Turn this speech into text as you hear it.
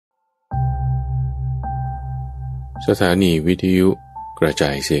สถานีวิทยุกระจา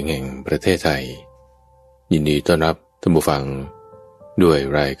ยเสียงแห่งประเทศไทยยินดีต้อนรับท่านผู้ฟังด้วย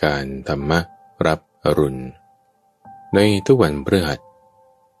รายการธรรมรับอรุณในทุกวันพฤหัส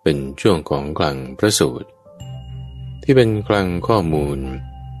เป็นช่วงของคลังพระสูตรที่เป็นคลังข้อมูล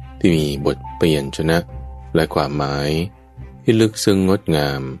ที่มีบทเปลี่ยนชนะและความหมายที่ลึกซึ้งงดงา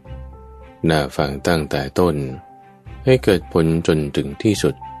มน่าฟังตั้งแต่ต้นให้เกิดผลจนถึงที่สุ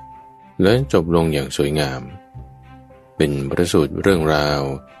ดและจบลงอย่างสวยงามเป็นพระสูตรเรื่องราว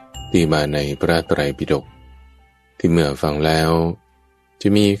ที่มาในพระไตรปิฎกที่เมื่อฟังแล้วจะ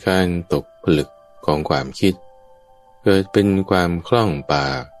มีการตกผลึกของความคิดเกิดเป็นความคล่องป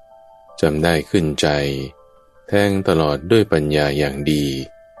ากจำได้ขึ้นใจแทงตลอดด้วยปัญญาอย่างดี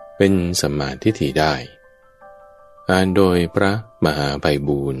เป็นสัมมาทิฏฐิได้อ่านโดยพระมหาไพ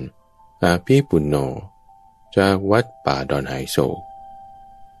บูลย์อาภิปุณโญจากวัดป่าดอนไหโศก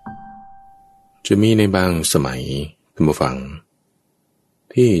จะมีในบางสมัยท่านผู้ฟัง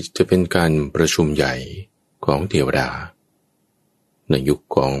ที่จะเป็นการประชุมใหญ่ของเทวดาในยุค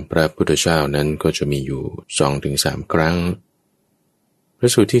ของพระพุทธเจ้านั้นก็จะมีอยู่ 2-3 ครั้งพร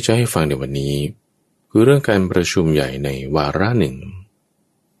ะสูตรที่จะให้ฟังในวันนี้คือเรื่องการประชุมใหญ่ในวาระหนึ่ง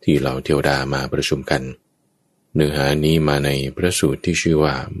ที่เหล่าเทวดามาประชุมกันเนื้อหานี้มาในพระสูตรที่ชื่อ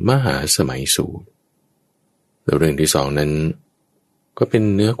ว่ามหาสมัยสูตรและเรื่องที่สองนั้นก็เป็น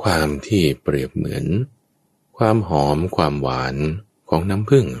เนื้อความที่เปรียบเหมือนความหอมความหวานของน้ำ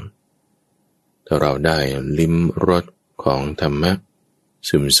ผึ้งถ้าเราได้ลิ้มรสของธรรมะ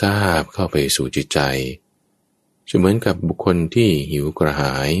ซึมซาบเข้าไปสู่จิตใจจะเหมือนกับบุคคลที่หิวกระห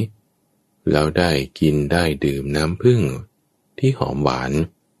ายแล้วได้กินได้ดื่มน้ำผึ้งที่หอมหวาน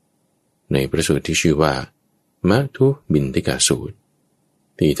ในพระสูตรที่ชื่อว่ามัทธุบิณฑิกสูตร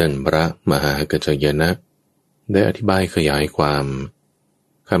ที่ท่านพระมหากัจจายนะได้อธิบายขยายความ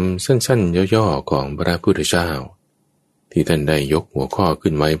คำสั้นๆย่อๆของพระพุทธเจ้าที่ท่านได้ยกหัวข้อ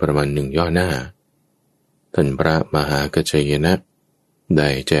ขึ้นไว้ประมาณ1 ย่อหน้าท่านพระมหากัจจายนะได้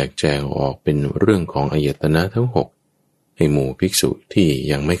แจกแจงออกเป็นเรื่องของอายตนะทั้ง6ให้หมู่ภิกษุที่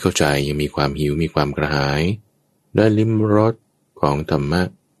ยังไม่เข้าใจยังมีความหิวมีความกระหายได้ลิ้มรสของธรรมะ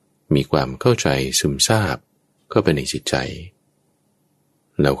มีความเข้าใจซึมซาบเข้าไปในจิตใจ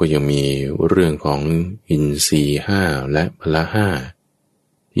แล้วก็ยังมีเรื่องของอินทรีย์5และพละ5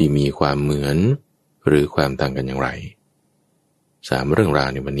ที่มีความเหมือนหรือความต่างกันอย่างไร3 เรื่องราว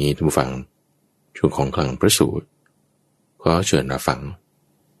ในวันนี้ท่านผู้ฟังช่วงของคลังพระสูตรขอเชิญรับฟัง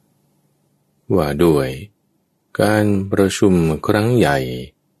ว่าด้วยการประชุมครั้งใหญ่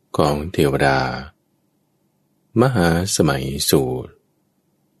ของเทวดามหาสมัยสูตร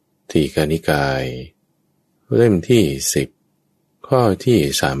ทีฆนิกายเล่มที่10ข้อที่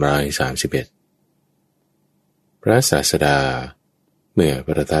331พระศาสดาเมื่อป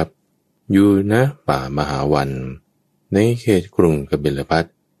ระทับอยู่ณป่ามหาวันในเขตกรุงกบิลพัส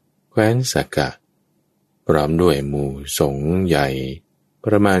ต์แคว้นสักกะพร้อมด้วยหมู่สงฆ์ใหญ่ป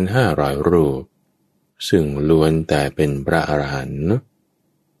ระมาณ500 รูปซึ่งล้วนแต่เป็นพระอรหันต์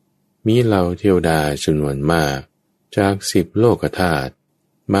มีเหล่าเทวดาจำนวนมากจาก10 โลกธาตุ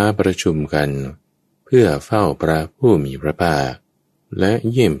มาประชุมกันเพื่อเฝ้าพระผู้มีพระภาคและ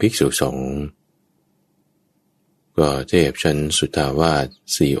เยี่ยมภิกษุสงฆ์ก็เทพชั้นสุทธาวาส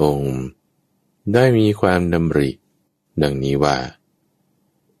4 องค์ได้มีความดำริดังนี้ว่า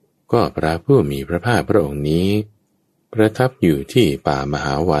ก็พระผู้มีพระภาคพระองค์นี้ประทับอยู่ที่ป่ามห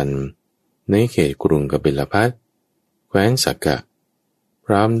าวันในเขตกรุงกบิลพัสต์แคว้นสักกะพ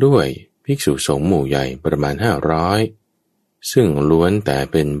ร้อมด้วยภิกษุสงฆ์หมู่ใหญ่ประมาณ500ซึ่งล้วนแต่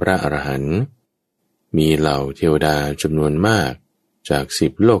เป็นพระอรหันต์มีเหล่าเทวดาจำนวนมากจาก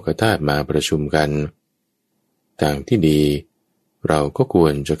10 โลกธาตุมาประชุมกันทางที่ดีเราก็คว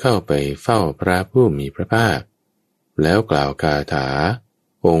รจะเข้าไปเฝ้าพระผู้มีพระภาคแล้วกล่าวคาถา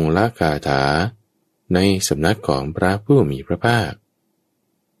องค์ละคาถาในสำนักของพระผู้มีพระภาค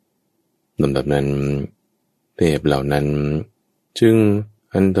ลำดับนั้นเทพเหล่านั้นจึง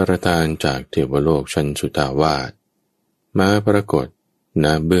อันตรธานจากเทวโลกชั้นสุทธาวาสมาปรากฏณ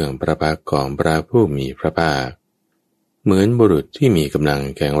เบื้องพระพักตร์ของพระผู้มีพระภาคเหมือนบุรุษที่มีกำลัง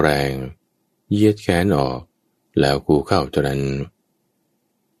แข็งแรงเหยียดแขนออกแล้วกูเข้าเท่านั้น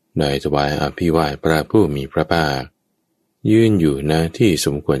ได้ถวายอภิวาทพระผู้มีพระภาคยืนอยู่ณที่ส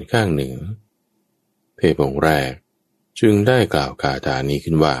มควรข้างหนึ่งเทพองค์แรกจึงได้กล่าวคาถานี้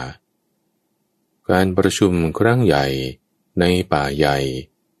ขึ้นว่าการประชุมครั้งใหญ่ในป่าใหญ่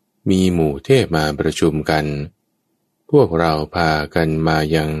มีหมู่เทพมาประชุมกันพวกเราพากันมา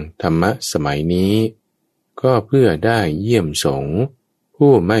ยังธรรมะสมัยนี้ก็เพื่อได้เยี่ยมสงฆ์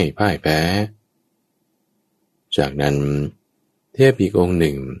ผู้ไม่พ่ายแพ้จากนั้นเทพอีกองค์ห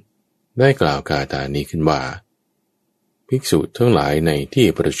นึ่งได้กล่าวคาถานี้ขึ้นว่า ภิกษุทั้งหลายในที่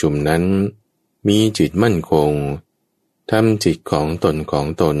ประชุมนั้นมีจิตมั่นคงทำจิตของ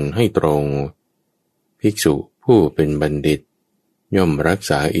ตนให้ตรงภิกษุผู้เป็นบัณฑิตย่อมรัก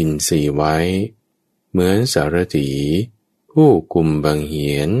ษาอินทรีย์ไว้เหมือนสารถีผู้กุมบังเหี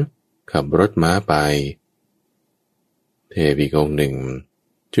ยนขับรถม้าไปเทพอีกองค์หนึ่ง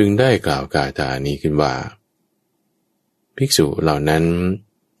จึงได้กล่าวคาถานี้ขึ้นว่าภิกษุเหล่านั้น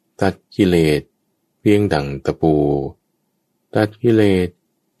ตัดกิเลสเพียงดั่งตะปูตัดกิเลส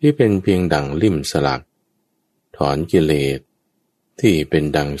ที่เป็นเพียงดั่งลิ่มสลักถอนกิเลสที่เป็น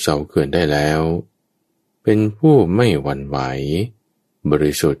ดั่งเสาเขื่อนได้แล้วเป็นผู้ไม่หวั่นไหวบ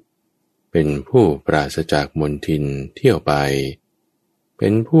ริสุทธิ์เป็นผู้ปราศจากมลทินเที่ยวไปเป็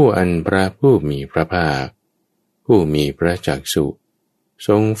นผู้อันพระผู้มีพระภาคผู้มีพระจักษุท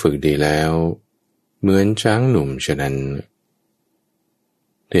รงฝึกดีแล้วเหมือนช้างหนุ่มฉะนั้น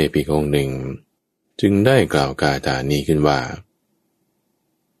เทพอีกองค์หนึ่งจึงได้กล่าวคาถานี้ขึ้นว่า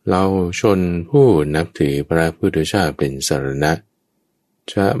เราชนผู้นับถือพระพุทธเจ้าเป็นสรณะ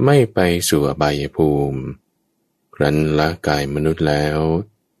จะไม่ไปสู่อบายภูมิครั้นละกายมนุษย์แล้ว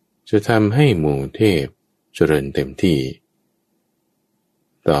จะทำให้หมู่เทพเจริญเต็มที่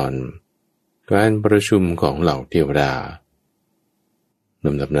ตอนการประชุมของเหล่าเทวดาล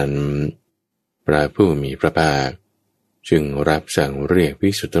ำดับนั้นพระผู้มีพระภาคจึงรับสั่งเรียกภิ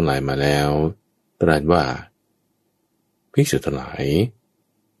กษุทั้งหลายมาแล้วตรัสว่าภิกษุทั้งหลาย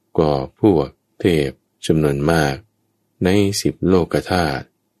ก็พวกเทพจำนวนมากใน10โลกธาตุ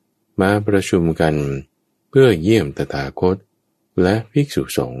มาประชุมกันเพื่อเยี่ยมตถาคตและภิกษุ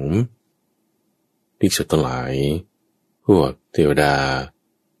สงฆ์ภิกษุทั้งหลายพวกเทวดา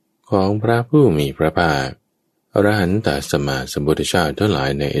ของพระผู้มีพระภาคอรหันตสัมมาสัมพุทธเจ้าทั้งหลาย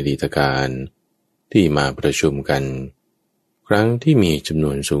ในอดีตการที่มาประชุมกันครั้งที่มีจำน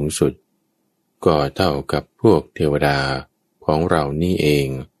วนสูงสุดก็เท่ากับพวกเทวดาของเรานี่เอง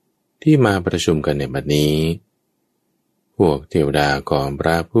ที่มาประชุมกันในบัดนี้พวกเทวดาของพร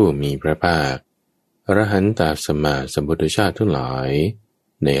ะผู้มีพระภาคอรหันตสัมมาสัมพุทธเจ้าทั้งหลาย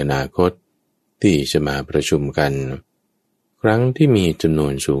ในอนาคตที่จะมาประชุมกันครั้งที่มีจำนว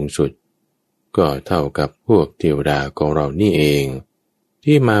นสูงสุดก็เท่ากับพวกเทวดาของเรานี่เอง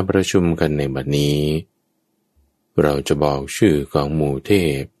ที่มาประชุมกันในบัดนี้เราจะบอกชื่อของหมู่เท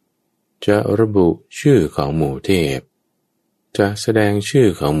พจะระบุชื่อของหมู่เทพจะแสดงชื่อ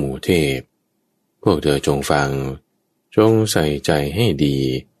ของหมู่เทพพวกเธอจงฟังจงใส่ใจให้ดี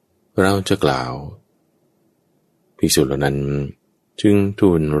เราจะกล่าวภิกษุเหล่านั้นจึงทู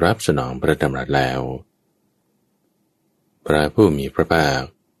ลรับสนองพระดำรัสแล้วพระผู้มีพระภาค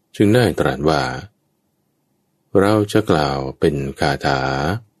จึงได้ตรัสว่าเราจะกล่าวเป็นคาถา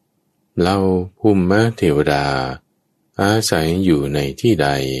เล่าภูมิเทวดาอาศัยอยู่ในที่ใด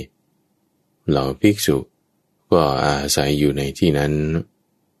เหล่าภิกษุก็อาศัยอยู่ในที่นั้น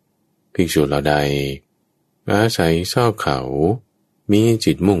ภิกษุเหล่าใดอาศัยซอกเขามี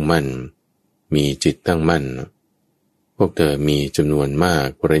จิตมุ่งมั่นมีจิตตั้งมั่นพวกเธอมีจำนวนมาก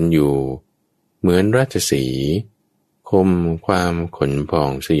เร้นอยู่เหมือนราชสีห์คมความขนพอ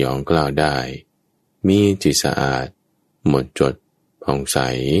งสยองกล้าวได้มีจิตสะอาดหมดจดผ่องใส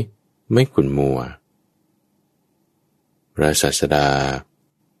ไม่ขุ่นมัวพระศาสดา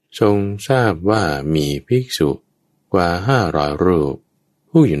ทรงทราบว่ามีภิกษุกว่า500 รูป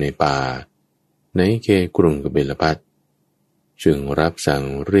ผู้อยู่ในป่าในเขตกรุงกบิลพัสจึงรับสั่ง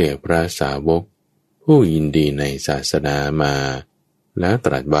เรียกพระสาวกผู้ยินดีในศาสนามาแล้วต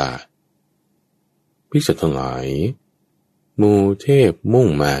รัสว่าภิกษุทั้งหลายหมู่เทพมุ่ง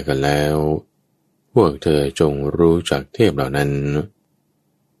มากันแล้วพวกเธอจงรู้จักเทพเหล่านั้น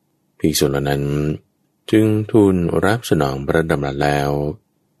ภิกษุเหล่านั้นจึงทูลรับสนองพระดำรัสแล้ว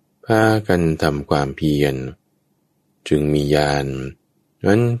พากันทำความเพียรจึงมีญาณ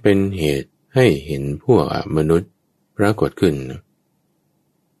นั้นเป็นเหตุให้เห็นพวกมนุษย์ปรากฏขึ้น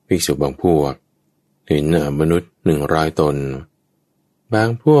ภิกษุบางพวกเห็นมนุษย์100 ตนบาง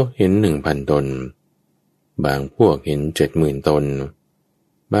พวกเห็น 1,000 ตนบางพวกเห็น 70,000 ตน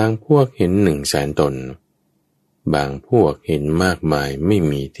บางพวกเห็น 100,000 ตนบางพวกเห็นมากมายไม่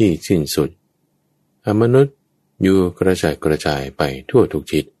มีที่สิ้นสุดมนุษย์อยู่กระจายไปทั่วทุก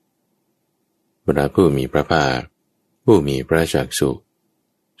ทิศพระผู้มีพระภาคผู้มีพระจักษุ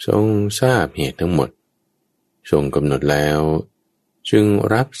ทรงทราบเหตุทั้งหมดทรงกำหนดแล้วจึง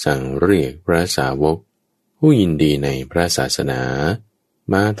รับสั่งเรียกพระสาวกผู้ยินดีในพระศาสนา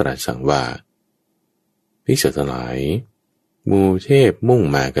มาตรัสสั่งว่าภิกษุทั้งหลายหมู่เทพมุ่ง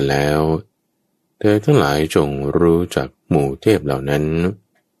มากันแล้วเธอทั้งหลายจงรู้จักหมู่เทพเหล่านั้น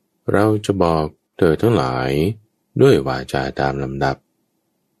เราจะบอกเธอทั้งหลายด้วยวาจาตามลำดับ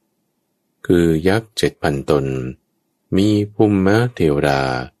คือยักษ์ 7,000 ตน มีภูมิเทวดา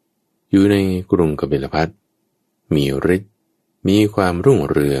อยู่ในกรุงกบิลพัสมีฤทธิ์มีความรุ่ง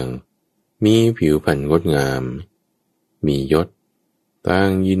เรืองมีผิวพรรณงดงามมียศต่าง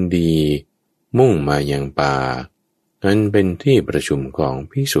ยินดีมุ่งมายังป่าอันเป็นที่ประชุมของ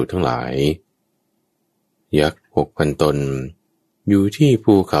ภิกษุทั้งหลายยักษ์6,000 ตนอยู่ที่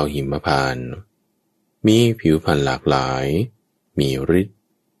ภูเขาหิมพานต์มีผิวพรรณหลากหลายมีฤทธิ์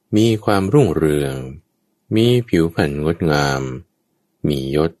มีความรุ่งเรืองมีผิวพรรณงดงามมี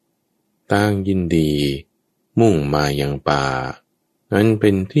ยศต่างยินดีมุ่งมายังป่าอันเป็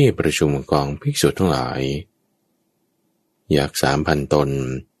นที่ประชุมของภิกษุทั้งหลายยักษ์3,000 ตน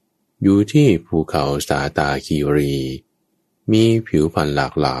อยู่ที่ภูเขาสาตาคีรีมีผิวพรรณหลา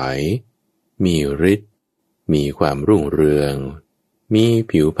กหลายมีฤทธิ์มีความรุ่งเรืองมี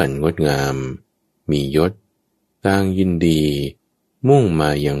ผิวพรรณงดงามมียศต่างยินดีมุ่งมา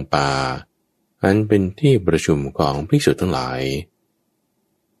ยังป่าอันเป็นที่ประชุมของภิกษุทั้งหลาย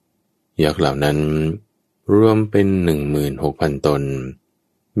ยักษ์เหล่านั้นรวมเป็น 16,000 ตน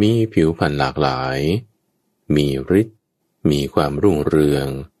มีผิวพรรณหลากหลายมีฤทธิ์มีความรุ่งเรือง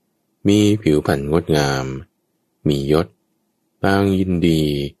มีผิวพรรณงดงามมียศต่างยินดี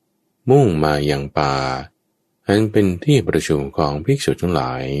มุ่งมายังป่าอันเป็นที่ประชุมของภิกษุทั้งหล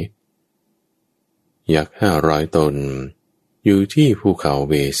ายยักษ์500 ตนอยู่ที่ภูเขา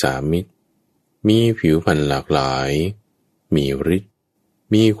เวสามิตรมีผิวพรรณหลากหลายมีฤทธิ์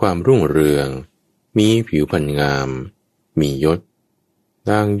มีความรุ่งเรืองมีผิวพรรณงามมียศ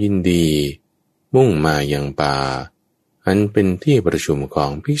ต่างยินดีมุ่งมายังป่าอันเป็นที่ประชุมขอ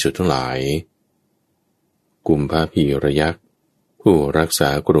งภิกษุทั้งหลายกุมภพีรยักษ์ผู้รักษา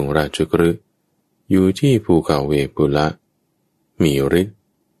กรุงราชคฤห์อยู่ที่ภูเขาเวปุละมีฤทธิ์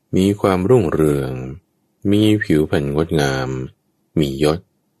มีความรุ่งเรืองมีผิวพรรณงดงามมียศ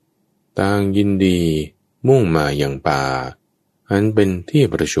ต่างยินดีมุ่งมายังป่าอันเป็นที่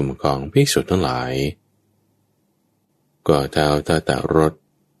ประชุมของภิกษุทั้งหลายก็ท้าวทัตตรส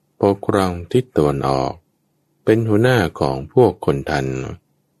ปกครองทิศตะวันออกเป็นหัวหน้าของพวกคนทัน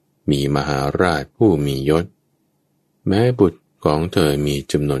มีมหาราชผู้มียศแม้บุตรของเธอมี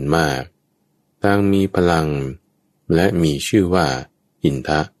จำนวนมากต่างมีพลังและมีชื่อว่าอินท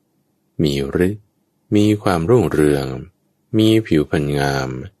ะมีฤทธิ์มีความรุ่งเรืองมีผิวพรรณงาม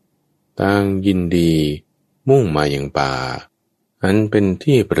ต่างยินดีมุ่งมายังป่าอันเป็น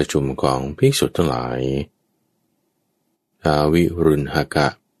ที่ประชุมของภิกษุทั้งหลายท้าววิรุณหกะ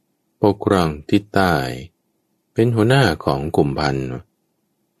ปกครองทิศใต้เป็นหัวหน้าของกลุ่มพันธุ์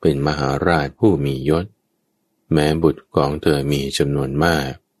เป็นมหาราชผู้มียศแม้บุตรของเธอมีจำนวนมา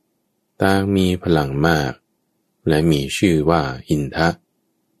กต่างมีพลังมากและมีชื่อว่าอินทะ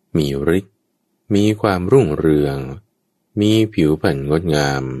มีฤทธิ์มีความรุ่งเรืองมีผิวพรรณงดง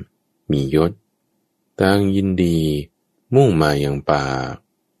ามมียศต่างยินดีมุ่งมายังป่า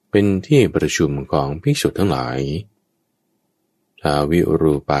เป็นที่ประชุมของภิกษุทั้งหลายท้าววิ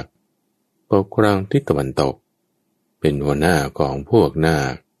รูปักษ์ปกครองทิศตะวันตกเป็นหัวหน้าของพวกนา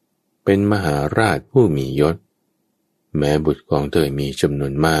คเป็นมหาราชผู้มียศแม้บุตรของเธอมีจำนว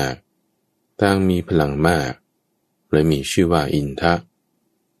นมากต่างมีพลังมากและมีชื่อว่าอินทะ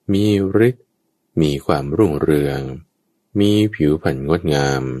มีฤทธิ์มีความรุ่งเรืองมีผิวพรรณงดงา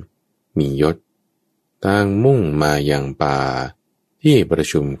มมียศต่างมุ่งมายังป่าที่ประ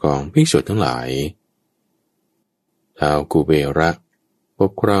ชุมของภิกษุทั้งหลายท้าวกุเบระป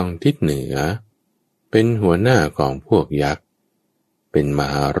กครองทิศเหนือเป็นหัวหน้าของพวกยักษ์เป็นม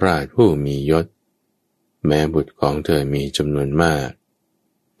หาราชผู้มียศแม้บุตรของเธอมีจำนวนมาก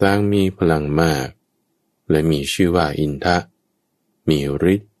ต่างมีพลังมากและมีชื่อว่าอินทะมี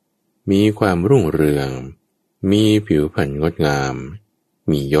ฤทธิ์มีความรุ่งเรืองมีผิวพรรณงดงาม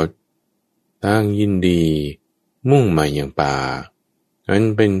มียศต่างยินดีมุ่งมายังป่าอัน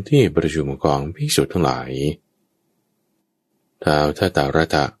เป็นที่ประชุมของภิกษุทั้งหลายท้าวทัตตร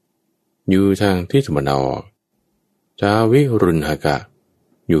ทะอยู่ทางทิศตะวันออกท้าววิรุณหกะ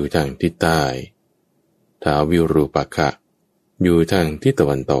อยู่ทางทิศใต้ท้าววิรูปักขะอยู่ทางทิศตะ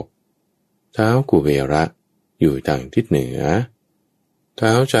วันตกท้าวกุเบระอยู่ทางทิศเหนือท้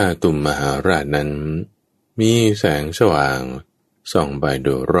าวจาตุมมหาราชนั้นมีแสงสว่างส่องไปโด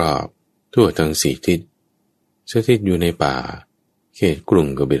ยรอบทั่วทั้ง4 ทิศสถิตอยู่ในป่าเขตกรุง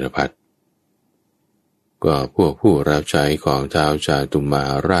กบิลพัสก็พวกผู้รับใช้ของท้าวจาตุมมห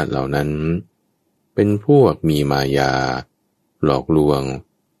าราชเหล่านั้นเป็นพวกมีมายาหลอกลวง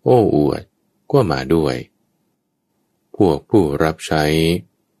โอ้อวดก็มาด้วยพวกผู้รับใช้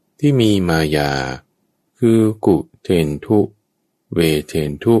ที่มีมายาคือกุเทนทุเวเท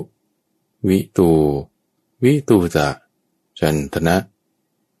นทุวิตูจะจันทนะ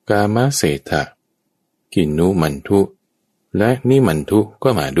กามเศรษฐะกินนุมันทุ และนิมันทุก็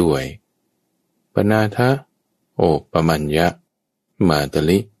มาด้วยปนาทะโอปมัญญะมาต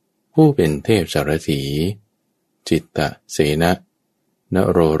ลิผู้เป็นเทพสารถีจิตตะเสนะน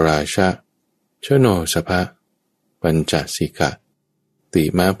โรราชะชโนสภะปัญจสิกะติ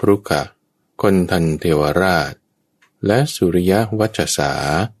มะพรุกะคนทันเทวราชและสุริยวัชสา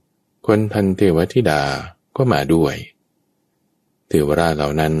คนทันเทวธิดาก็มาด้วยเทวราชเหล่า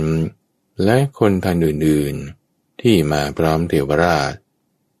นั้นและคนทันอื่นๆที่มาพร้อมเทวราช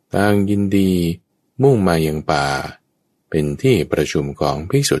ต่างยินดีมุ่งมายังป่าเป็นที่ประชุมของ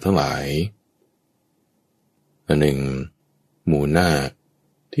ภิกษุทั้งหลายอันหนึ่งหมู่นาค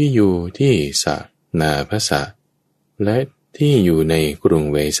ที่อยู่ที่สะนาพสะและที่อยู่ในกรุง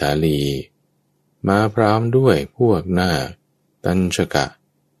เวสาลีมาพร้อมด้วยพวกนาคตัญชกะ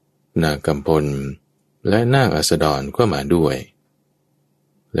นาคกัมพลและนาคอัสดรก็มาด้วย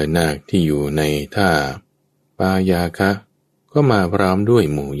และนาคที่อยู่ในท่าปายาคะก็มาพร้อมด้วย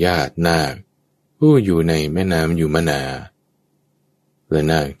หมู่ญาตินาคผู้อยู่ในแม่น้ำยุมนาและ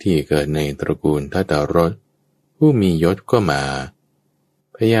นาคที่เกิดในตระกูลทัตตรสผู้มียศก็มา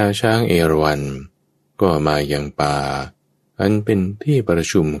พญาช้างเอราวัณก็มายังป่าอันเป็นที่ประ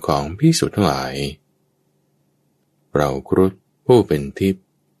ชุมของภิกษุทั้งหลายเราครุฑผู้เป็นทิพย์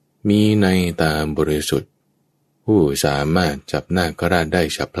มีในตาบริสุทธิ์ผู้สามารถจับนาคราชได้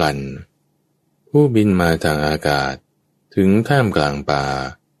ฉับพลันผู้บินมาทางอากาศถึงท่ามกลางป่า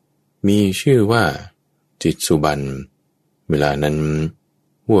มีชื่อว่าจิตสุบรรณเวลานั้น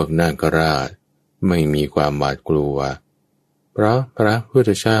พวกนาคราชไม่มีความหวาดกลัวเพราะพระพุทธ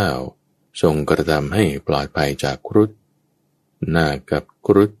เจ้าทรงกระทำให้ปลอดภัยจากครุฑนาคกับค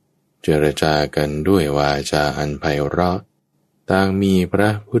รุฑเจรจากันด้วยวาจาอันไพเราะต่างมีพระ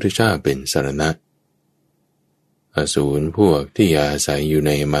พุทธเจ้าเป็นสรณะอสูรพวกที่อาศัยอยู่ใ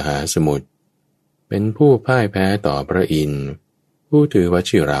นมหาสมุทรเป็นผู้พ่ายแพ้ต่อพระอินทร์ผู้ถือว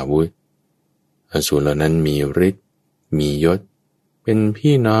ชิราวุธอสูรเหล่านั้นมีฤทธิ์มียศเป็น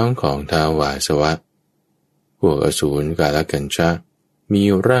พี่น้องของท้าววาสวะพวกอสูรกาลกัญชะมี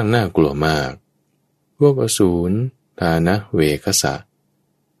ร่างน่ากลัวมากพวกอสูรทานะเวคสะ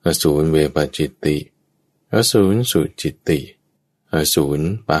อสูรเวปจิตติอสูรสุจิตติอสูร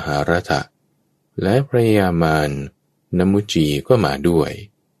ปหารทะและพระยามารนมุจีก็มาด้วย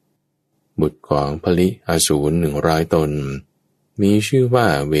บุตรของพลิอสูร100 ตนมีชื่อว่า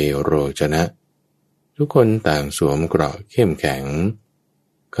เวโรจนะทุกคนต่างสวมเกราะเข้มแข็ง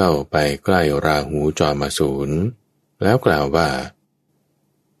เข้าไปใกล้ราหูจอมอสูรแล้วกล่าวว่า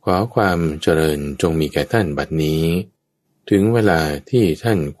ขอความเจริญจงมีแก่ท่านบัดนี้ถึงเวลาที่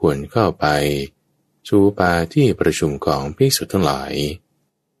ท่านควรเข้าไปสู่ป่าที่ประชุมของภิกษุทั้งหลาย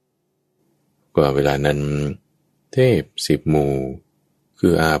กว่าเวลานั้นเทพ10 หมู่คื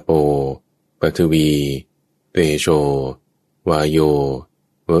ออาโปปฐวีเตโชวายโย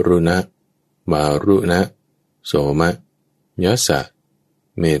วรุณะวารุณะโสมะยัสสะ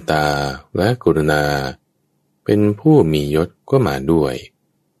เมตตาและกรุณาเป็นผู้มียศก็มาด้วย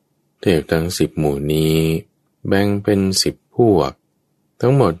เทพทั้ง10 หมู่นี้แบ่งเป็น10 พวกทั้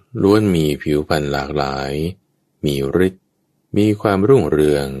งหมดล้วนมีผิวพรรณหลากหลายมีฤทธิ์มีความรุ่งเ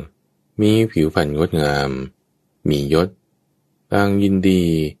รืองมีผิวพรรณงดงามมียศต่างยินดี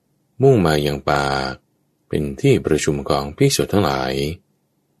มุ่งมายังป่าเป็นที่ประชุมของภิกษุทั้งหลาย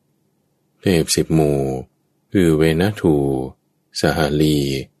เทพ10 หมู่คือเวนัทูสหลี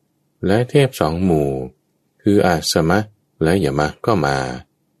และเทพ2 หมู่คืออาสมะและยมะก็มา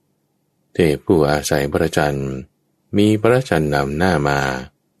เทพผู้อาศัยพระจันทร์มีพระจันทร์นำหน้ามา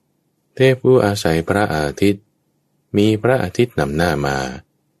เทพผู้อาศัยพระอาทิตย์มีพระอาทิตย์นำหน้ามา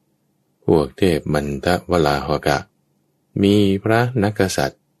พวกเทพมันทวลาหกะมีพระนักษัต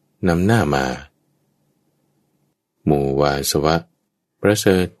ริย์นำหน้ามาหมู่วาสวะประเส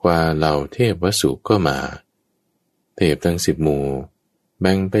ริฐกว่าเหล่าเทพวสุก็มาเทพทั้ง10 หมู่แ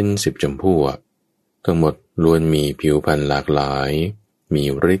บ่งเป็น10 จำพวกทั้งหมดล้วนมีผิวพรรณหลากหลายมี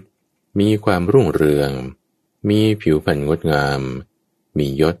ฤทธิ์มีความรุ่งเรืองมีผิวพรรณงดงามมี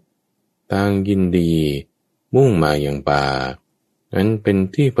ยศต่างยินดีมุ่งมาอย่างป่านั้นเป็น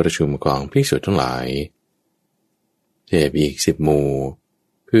ที่ประชุมของภิกษุทั้งหลายเทพอีก10 หมู่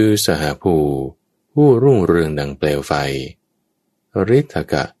คือสหภูผู้รุ่งเรืองดังเปลวไฟฤทธ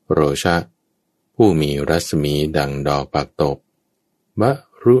กะโรชะผู้มีรัศมีดังดอกปักตบว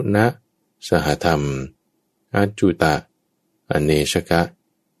รุณะสหธรรมอาจุตะอเนชกะ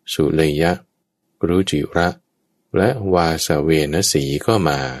สุเลยะรุจิระและวาสเวนสีก็ม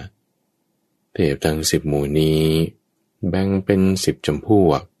าเทพทั้ง10 หมู่นี้แบ่งเป็น10 จำพว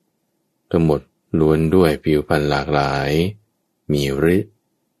กทั้งหมดล้วนด้วยผิวพรรณหลากหลายมีฤทธิ์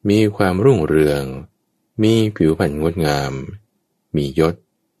มีความรุ่งเรือง มีผิวพรรณงดงามมียศ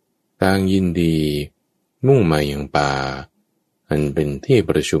ต่างยินดีมุ่งมายังป่าอันเป็นที่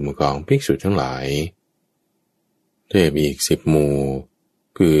ประชุมของภิกษุทั้งหลายเทพอีก10 หมู่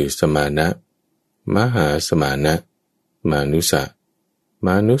คือสมานะมหาสมานะมานุสะม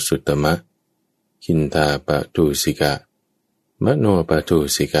านุสุตตมะคินธาปทุสิกะมโนปทุ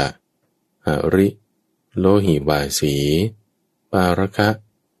สิกะหริโลหิวาสีปารคะ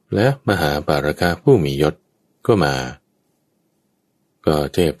และมหาปารคะผู้มียศก็มาก็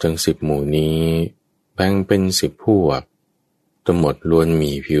เทพทั้ง10 หมู่นี้แบ่งเป็น10 พวกทั้งหมดล้วน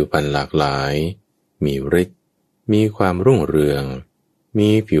มีผิวพรรณหลากหลายมีฤทธิ์มีความรุ่งเรืองมี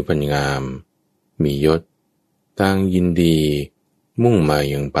ผิวพรรณงามมียศต่างยินดีมุ่งมา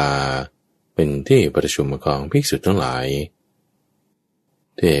ยังป่าเป็นที่ประชุมของภิกษุทั้งหลาย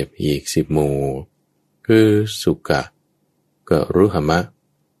เทพอีก10 หมู่คือสุกะกรุหมะ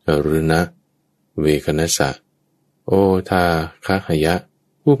อรุณะเวคนัสสะโอทาคหยะ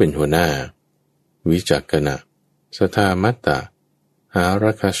ผู้เป็นหัวหน้าวิจักกนะสทามัตตะหา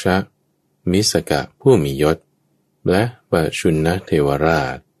รัคชะมิสกะผู้มียศและปชุนนะเทวรา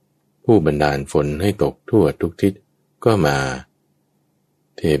ชผู้บันดาลฝนให้ตกทั่วทุกทิศก็มา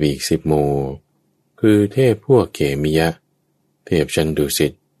เทพอีก10 หมู่คือเทพพวกเขมิยะเทพชั้นดุสิ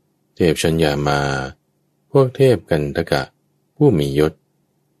ตเทพชั้นยามาพวกเทพกันตกะผู้มียศ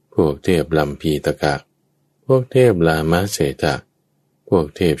พวกเทพลัมพีตกะพวกเทพลามเสตะพวก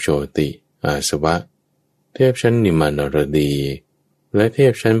เทพโชติอาสวะเทพชั้นนิมานรดีและเท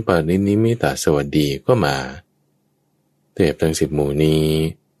พชั้นปารินิมิตาสวัสดีก็มาเทพทั้ง10 หมู่นี้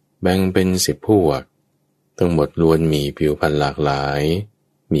แบ่งเป็น10 พวกทั้งหมดล้วนมีผิวพรรณหลากหลาย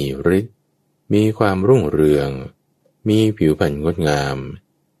มีฤทธิ์มีความรุ่งเรืองมีผิวพรรณงดงาม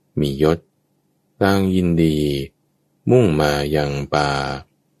มียศต่างยินดีมุ่งมายังป่า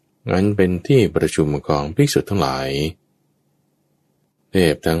อันเป็นที่ประชุมของภิกษุทั้งหลายเท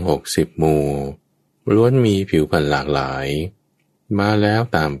พทั้ง60 หมู่ล้วนมีผิวพรรณหลากหลายมาแล้ว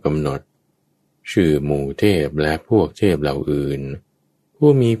ตามกำหนดชื่อหมู่เทพและพวกเทพเหล่าอื่นผู้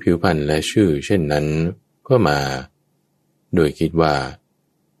มีผิวพรรณและชื่อเช่นนั้นก็มาโดยคิดว่า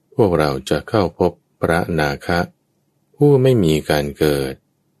พวกเราจะเข้าพบพระนาคะผู้ไม่มีการเกิด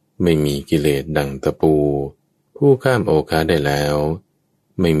ไม่มีกิเลสดังตะปูผู้ข้ามโอคาได้แล้ว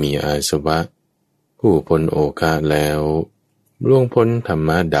ไม่มีอาสวะผู้พ้นโอคาแล้วล่วงพ้นธรรม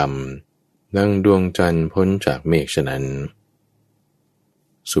ะดำดังดวงจันทร์พ้นจากเมฆฉะนั้น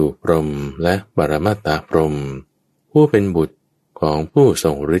สุพรหมและปรมัตถพรหมผู้เป็นบุตรของผู้ท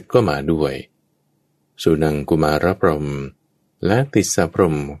รงฤทธิ์ก็มาด้วยสุนังกุมารพรหมและติสสพร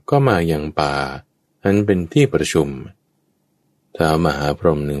หมก็มายังป่าอันเป็นที่ประชุมท้าวมหาพร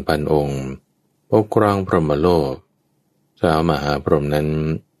หม1,000 องค์ปกครองพรหมโลกท้าวมหาพรหมนั้น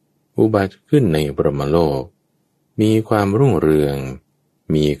อุบัติขึ้นในพรหมโลกมีความรุ่งเรือง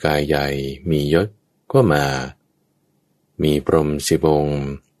มีกายใหญ่มียศก็มามีพรหม10 องค์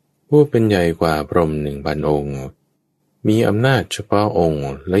ผู้เป็นใหญ่กว่าพรหม1,000 องค์มีอำนาจเฉพาะองค์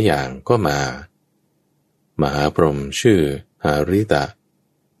ละอย่างก็มามหาพรหมชื่อหาริตะ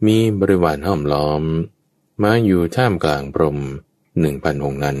มีบริวารห้อมล้อมมาอยู่ท่ามกลางพรหม1,000 อ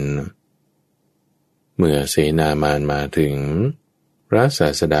งค์นั้นเมื่อเสนามานมาถึงพระศา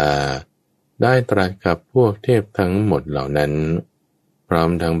สดาได้ตรัสกับพวกเทพทั้งหมดเหล่านั้นพร้อม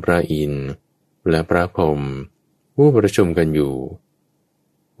ทั้งพระอินทร์และพระพรหมผู้ประชุมกันอยู่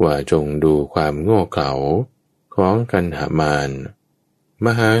ว่าจงดูความโง่เขลาของกันหมานม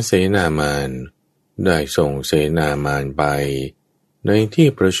หาเสนามานได้ส่งเสนามานไปในที่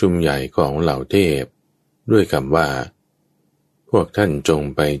ประชุมใหญ่ของเหล่าเทพด้วยคำว่าพวกท่านจง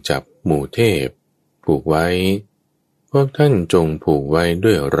ไปจับหมู่เทพผูกไว้พวกท่านจงผูกไว้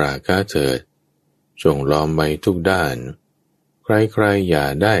ด้วยราคะเถิดจงล้อมไว้ทุกด้านใครๆอย่า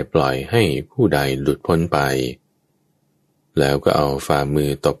ได้ปล่อยให้ผู้ใดหลุดพ้นไปแล้วก็เอาฝ่ามื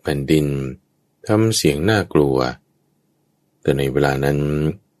อตบแผ่นดินทำเสียงน่ากลัวแต่ในเวลานั้น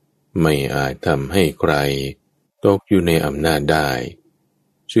ไม่อาจทำให้ใครตกอยู่ในอำนาจได้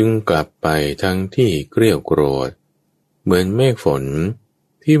จึงกลับไปทั้งที่เกรี้ยวโกรธเหมือนเมฆฝน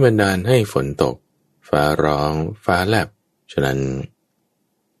ที่บันดาลให้ฝนตกฟ้าร้องฟ้าแลบฉะนั้น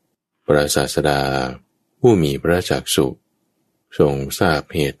พระศาสดาผู้มีพระจักษุทรงทราบ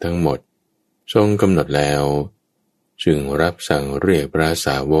เหตุทั้งหมดทรงกำหนดแล้วจึงรับสั่งเรียกพระส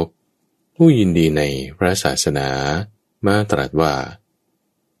าวกผู้ยินดีในพระศาสนามาตรัสว่า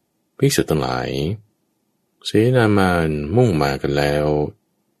ภิกษุทั้งหลายเสนามานมุ่งมากันแล้ว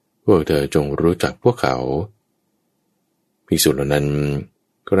พวกเธอจงรู้จักพวกเขาภิกษุเหล่านั้น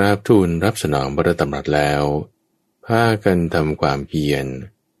กราบทูลรับสนองพระดำรัสแล้วพากันทำความเพียร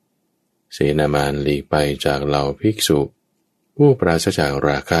เสนามานหลีกไปจากเหล่าภิกษุผู้ปราศจากร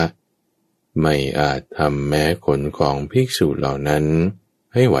าคะไม่อาจทำแม้ขนของภิกษุเหล่านั้น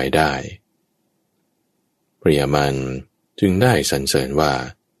ให้ไหวได้พระยามันจึงได้สรรเสริญว่า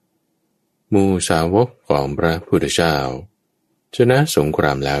หมู่สาวกของพระพุทธเจ้าชนะสงคร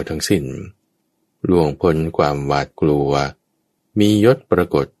ามแล้วทั้งสิ้นล่วงพ้นความหวาดกลัวมียศปรา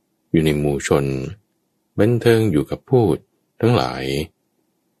กฏอยู่ในหมู่ชนบันเทิงอยู่กับพูดทั้งหลาย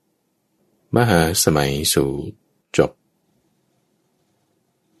มหาสมัยสูตรจบ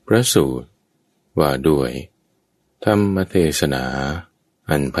พระสูตรว่าด้วยธรรมเทศนา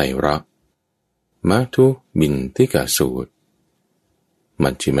อันไพเราะมัทุบิณฑิกสูตรมั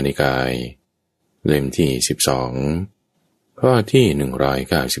ชฌิมนิกายเล่มที่12ข้อที่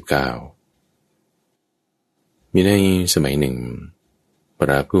199มีในสมัยหนึ่งพ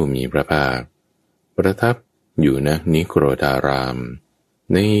ระผู้มีพระภาคประทับอยู่ณนิโครธาราม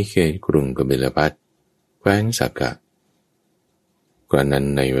ในเขตกรุงกบิลพัสต์แคว้นสักกะกระนั้น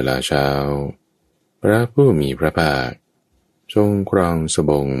ในเวลาเช้าพระผู้มีพระภาคทรงครองส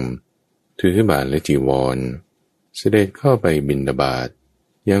บงถือบาทและจีวรเสด็จเข้าไปบิณฑบาต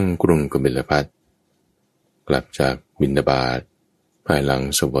ยังกรุงกบิลพัสต์กลับจากบิณฑบาตภายหลัง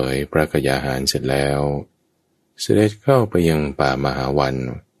เสวยพระกยาหารเสร็จแล้วเสด็จเข้าไปยังป่ามหาวัน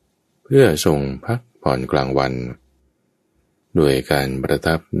เพื่อทรงพักผ่อนกลางวันด้วยการประ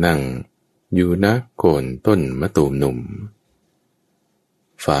ทับนั่งอยู่ณโคนต้นมะตูมหนุ่ม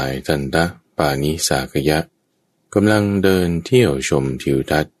ฝ่ายจันทปานิสากยะกำลังเดินเที่ยวชมทิว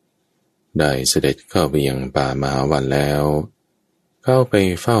ทัศน์ได้เสด็จเข้าไปยังป่ามหาวันแล้วเข้าไป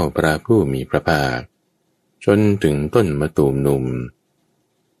เฝ้าพระผู้มีพระภาคจนถึงต้นมะตูมหนุ่ม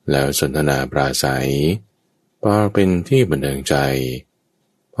แล้วสนทนาปราศัยพอเป็นที่บันเทิงใจ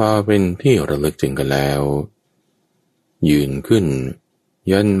พอเป็นที่ระลึกถึงกันแล้วยืนขึ้น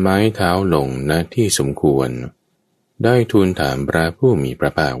ยันไม้เท้าลงณที่สมควรได้ทูลถามพระผู้มีพร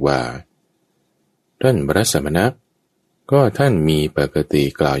ะภาคว่าท่านพระสมณะก็ท่านมีปกติ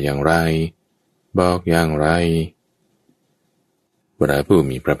กล่าวอย่างไรบอกอย่างไรพระผู้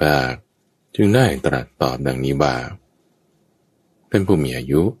มีพระภาคจึงได้ตรัสตอบดังนี้ว่าท่านผู้มีอา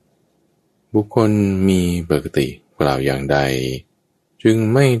ยุบุคคลมีปกติกล่าวอย่างใดจึง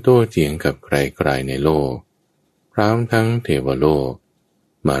ไม่โต้เถียงกับใครๆในโลกพร้อมทั้งเทวโลก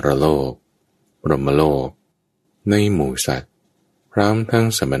มารโลกพรหมโลกในหมู่สัตว์พร้อมทั้ง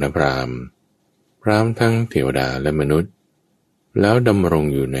สมณพราหมณ์พร้อมทั้งเทวดาและมนุษย์แล้วดำรง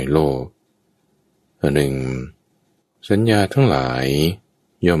อยู่ในโลกหนึ่งสัญญาทั้งหลาย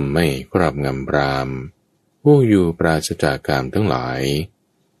ย่อมไม่ครอบงำพราหมณ์ผู้อยู่ปราศจากกามทั้งหลาย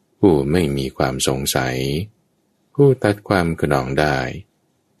ผู้ไม่มีความสงสัยผู้ตัดความกระหน่องได้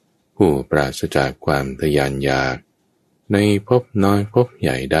ผู้ปราศจากความทะยานอยากในภพน้อยภพให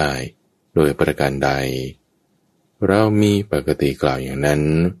ญ่ได้โดยประการใดเรามีปกติกล่าวอย่างนั้น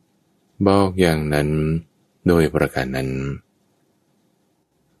บอกอย่างนั้นโดยประการนั้น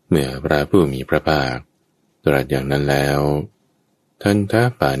เมื่อพระผู้มีพระภาคตรัสอย่างนั้นแล้วทันท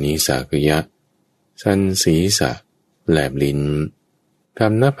ปานิสากยะสันศีรษะแลบลิ้นท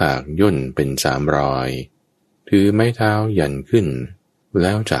ำหน้าผากย่นเป็น3 รอยถือไม้เท้ายันขึ้นแ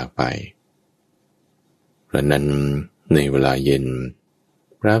ล้วจากไปเพราะนั้นในเวลาเย็น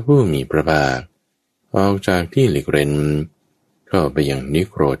พระผู้มีพระภาคออกจากที่หลีกเร้นเข้าไปยังนิ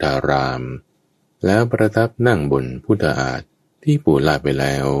โครธารามแล้วประทับนั่งบนพุทธาฏที่ปูลาดไปแ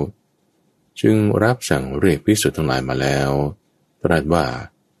ล้วจึงรับสั่งเรียกภิกษุทั้งหลายมาแล้วตรัสว่า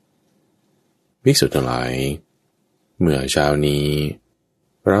ภิกษุทั้งหลายเมื่อเช้านี้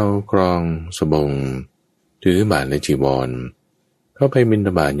เราครองสบงถือบาทและจีวรเข้าไปบิณฑ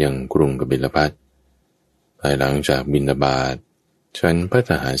บาตยังกรุงกบิลพัสต์ภายหลังจากบิณฑบาตฉันภัตต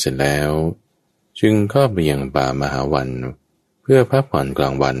าหารเสร็จแล้วจึงเข้าไปยังป่ามหาวันเพื่อพักผ่อนกลา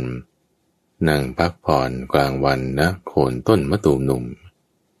งวันนั่งพักผ่อนกลางวันณโคนต้นมะตูมหนุ่ม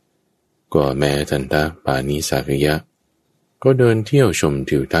ก็แม้ทันทปานิสากยะก็เดินเที่ยวชม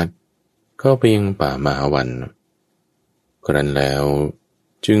ทิวทัศน์เข้าไปยังป่ามหาวันครั้นแล้ว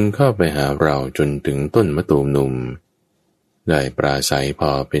จึงเข้าไปหาเราจนถึงต้นมะตูมหนุ่มได้ปราศัยพ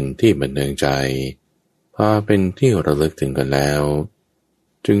อเป็นที่บันเทิงใจพอเป็นที่ระลึกถึงกันแล้ว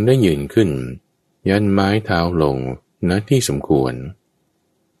จึงได้ยืนขึ้นยันไม้เท้าลงณที่สมควร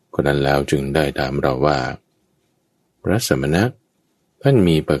ครั้นแล้วจึงได้ถามเราว่าพระสมณะท่าน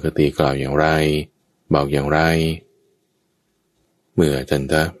มีปกติกล่าวอย่างไรบอกอย่างไรเมื่อจัน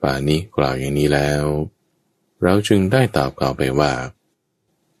ทปานิกล่าวอย่างนี้แล้วเราจึงได้ตอบกล่าวไปว่า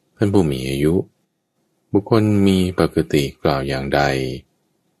ท่านผู้มีอายุบุคคลมีปกติกล่าวอย่างใด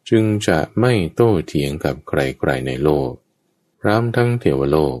จึงจะไม่โต้เถียงกับใครๆในโลกพร้อมทั้งเทว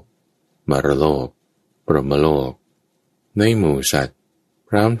โลก มรโลกปรมโลกในหมู่สัตว์พ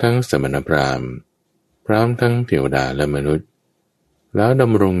ร้อมทั้งสมณพราหมณ์พร้อมทั้งเทวดาและมนุษย์แล้วด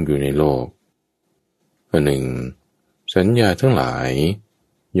ำรงอยู่ในโลกอันหนึ่งสัญญาทั้งหลาย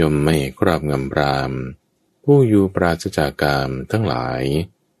ย่อมไม่ครอบงำพราหมณ์ผู้อยู่ปราศจากกามทั้งหลาย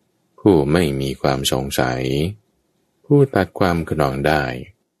ผู้ไม่มีความสงสัยผู้ตัดความขนองได้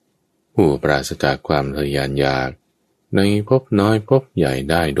ผู้ปราศจากความทะยานอยากในภพน้อยภพใหญ่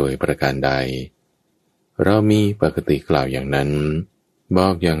ได้โดยประการใดเรามีปกติกล่าวอย่างนั้นบอ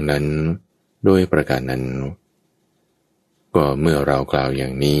กอย่างนั้นโดยประการนั้นก็เมื่อเรากล่าวอย่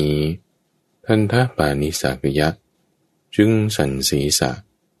างนี้ทันทปานิสากยะจึงสั่นศีรษะ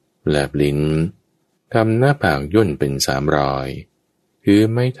แลบลิ้นทำหน้าผากย่นเป็น3 รอยคือ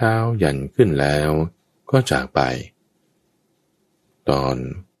ไม้เท้ายันขึ้นแล้วก็จากไปตอน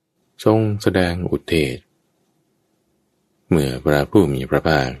ทรงแสดงอุเทศเมื่อพระผู้มีพระภ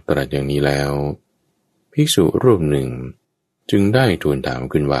าคตรัสอย่างนี้แล้วภิกษุรูปหนึ่งจึงได้ทูลถาม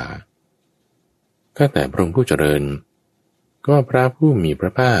ขึ้นว่าข้าแต่พระองค์ผู้เจริญก็พระผู้มีพร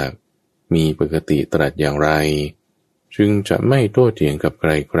ะภาคมีปกติตรัสอย่างไรจึงจะไม่โต้เถียงกับใ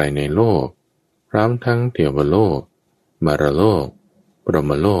ครๆในโลกพร้อมทั้งเทวโลกมารโลกปร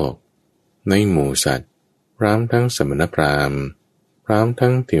มโลกในหมู่สัตว์พร้อมทั้งสมณพราหมณ์พร้อมทั้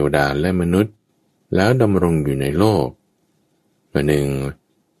งเทวดาและมนุษย์แล้วดำรงอยู่ในโลกประหนึ่ง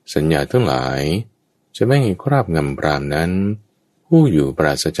สัญญาทั้งหลายจะไม่ครอบงำพราหมณ์นั้นผู้อยู่ปร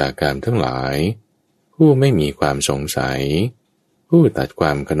าศจากกามทั้งหลายผู้ไม่มีความสงสัยผู้ตัดคว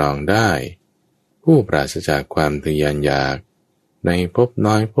ามขนองได้ผู้ปราศจากความทะยานอยากในภพ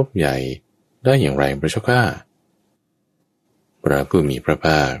น้อยภพใหญ่ได้อย่างไรพระเจ้าข้าพระผู้มีพระภ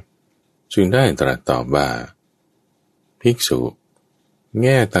าคจึงได้ตรัสตอบว่าภิกษุแ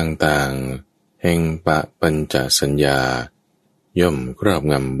ง่ต่างๆแห่งปะปัญจสัญญาย่อมครอบ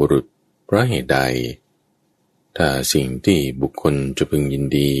งำบุรุษเพราะเหตุใดถ้าสิ่งที่บุคคลจะพึงยิน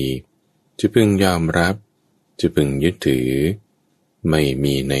ดีจะพึงยอมรับจะพึงยึดถือไม่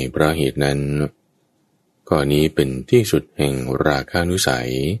มีในเพราะเหตุนั้นข้อนี้เป็นที่สุดแห่งราคานุสั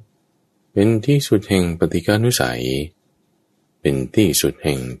ยเป็นที่สุดแห่งปฏิฆานุสัยเป็นที่สุดแ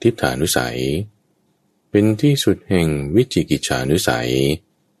ห่งทิฏฐานุสัยเป็นที่สุดแห่งวิจิกิจฉานุสัย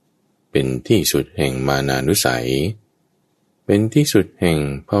เป็นที่สุดแห่งมานานุสัยเป็นที่สุดแห่ง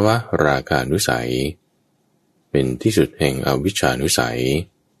ภวราคานุสัยเป็นที่สุดแห่งอวิชชานุสัย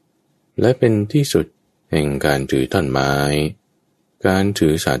และเป็นที่สุดแห่งการถือท่อนไม้การถื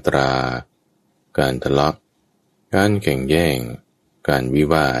อสาตราการทะเลาะการแข่งแย่งการวิ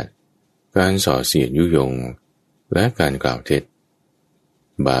วาทการส่อเสียดยุยงและการกล่าวเท็จ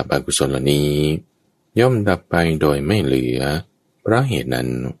บาปอกุศลเหล่านี้ย่อมดับไปโดยไม่เหลือเพราะเหตุนั้น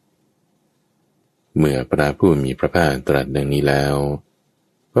เมื่อพระผู้มีพระภาคตรัสดังนี้แล้ว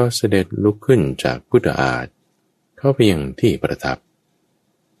ก็เสด็จลุกขึ้นจากพุทธอาฏเข้าไปยังที่ประทับ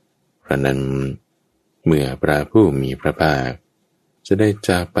พระนั้นเมื่อพระผู้มีพระภาคจะได้จ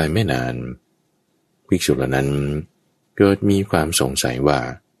ากไปไม่นานภิกษุเหล่านั้นเกิดมีความสงสัยว่า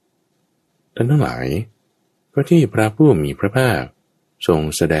ท่านทั้งหลายก็ที่พระผู้มีพระภาคทรง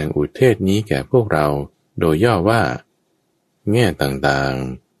แสดงอุเทศนี้แก่พวกเราโดยย่อว่าแง่ต่าง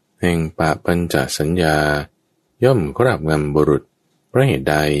ๆแห่งปะปัญจสัญญาย่อมครอบงำบุรุษเพราะเหตุ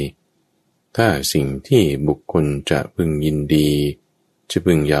ใดถ้าสิ่งที่บุคคลจะพึงยินดีจะ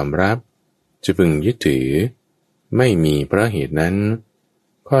พึงยอมรับจะพึงยึดถือไม่มีเพราะเหตุนั้น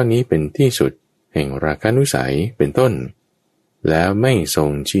ข้อนี้เป็นที่สุดแห่งราคานุสัยเป็นต้นแล้วไม่ทรง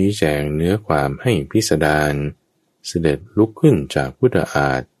ชี้แจงเนื้อความให้พิสดารเสด็จลุกขึ้นจากพุทธอ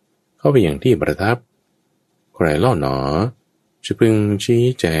าฏเข้าไปอย่างที่ประทับใครเล่าหนอจะพึงชี้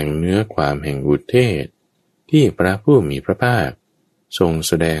แจงเนื้อความแห่งอุเทศที่พระผู้มีพระภาคทรงแ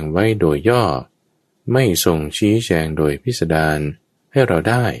สดงไว้โดยย่อไม่ทรงชี้แจงโดยพิสดารให้เรา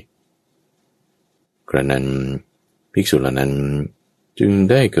ได้กระนั้นภิกษุเหล่านั้นจึง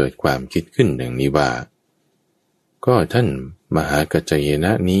ได้เกิดความคิดขึ้นดังนี้ว่าก็ท่านมหากัจจายน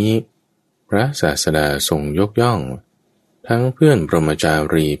ะนี้พระศาสดาทรงยกย่องทั้งเพื่อนพรหมจา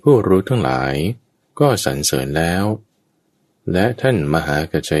รีผู้รู้ทั้งหลายก็สรรเสริญแล้วและท่านมหา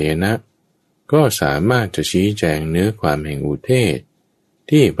กัจจายนะก็สามารถจะชี้แจงเนื้อความแห่งอุเทศ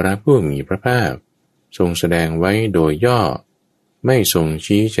ที่พระผู้มีพระภาคทรงแสดงไว้โดยย่อไม่ทรง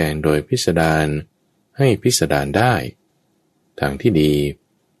ชี้แจงโดยพิสดารให้พิสดารได้ทางที่ดี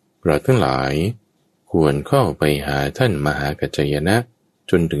เราทั้งหลายควรเข้าไปหาท่านมหากัจจายนะ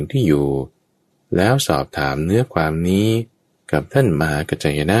จนถึงที่อยู่แล้วสอบถามเนื้อความนี้กับท่านมหากัจจ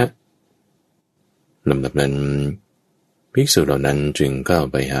ายนะลำดับนั้นภิกษุเหล่านั้นจึงเข้า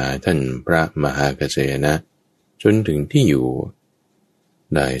ไปหาท่านพระมหากัจจายนะจนถึงที่อยู่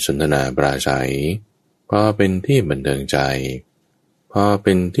ได้สนทนาปราศัยพอเป็นที่บันเทิงใจพอเ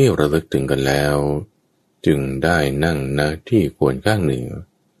ป็นที่ระลึกถึงกันแล้วจึงได้นั่งณที่ควรข้างหนึ่ง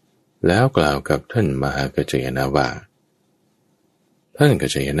แล้วกล่าวกับท่านมหากัจจายนะว่าท่านกัจ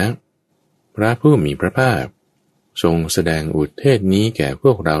จายนะพระผู้มีพระภาคทรงแสดงอุทเทศนี้แก่พ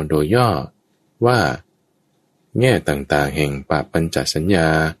วกเราโดยย่อว่าแง่ต่างๆแห่งปปัญจสัญญา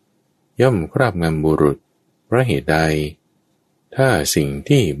ย่อมครอบงำบุรุษเพราะเหตุใดถ้าสิ่ง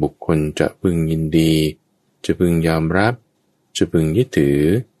ที่บุคคลจะพึงยินดีจะพึงยอมรับจะพึงยึดถือ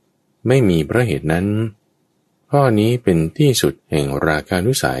ไม่มีเพราะเหตุนั้นข้อนี้เป็นที่สุดแห่งราคา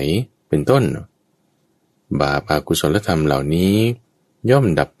นุสัยเป็นต้นบาปอกุศลธรรมเหล่านี้ย่อม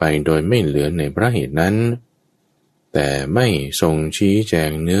ดับไปโดยไม่เหลือในเพราะเหตุนั้นแต่ไม่ทรงชี้แจ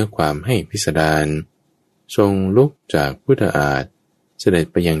งเนื้อความให้พิสดารทรงลุกจากพุทธอาฏเสด็จ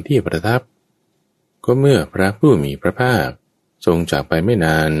ไปยังที่ประทับก็เมื่อพระผู้มีพระภาคทรงจากไปไม่น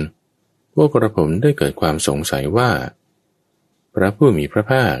านพวกกระผมได้เกิดความสงสัยว่าพระผู้มีพระ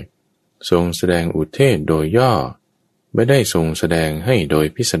ภาคทรงแสดงอุทเทศโดยย่อไม่ได้ทรงแสดงให้โดย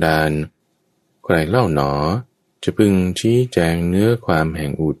พิสดารใครเล่าหนอจะพึงชี้แจงเนื้อความแห่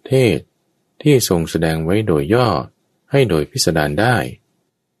งอุทเทศที่ทรงแสดงไว้โดยย่อให้โดยพิสดารได้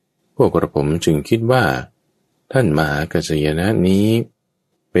พวกกระผมจึงคิดว่าท่านมหากัจจายนะนี้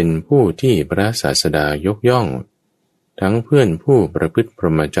เป็นผู้ที่พระศาสดายกย่องทั้งเพื่อนผู้ประพฤติพร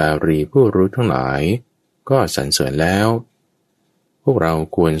หมจารีผู้รู้ทั้งหลายก็สรรเสริญแล้วพวกเรา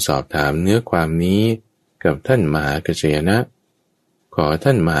ควรสอบถามเนื้อความนี้กับท่านมหากัจจายนะขอท่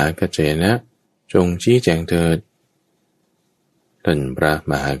านมหากัจจายนะจงชี้แจงเถิดท่านพระ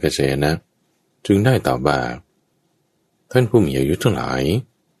มหากัจจายนะจึงได้ตอบว่าท่านผู้มีอายุทั้งหลาย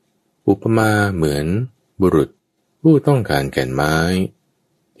อุปมาเหมือนบุรุษผู้ต้องการแก่นไม้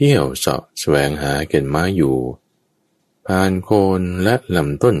เที่ยวเสาะแสวงหาแก่นไม้อยู่ผ่านโคนและล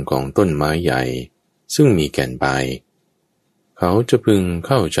ำต้นของต้นไม้ใหญ่ซึ่งมีแก่นไปเขาจะพึงเ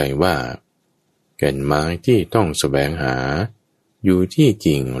ข้าใจว่าแก่นไม้ที่ต้องแสวงหาอยู่ที่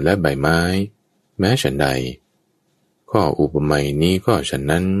กิ่งและใบไม้แม้ฉันใดข้ออุปมานี้ก็ฉะ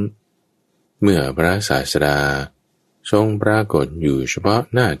นั้นเมื่อพระศาสดาทรงปรากฏอยู่เฉพาะ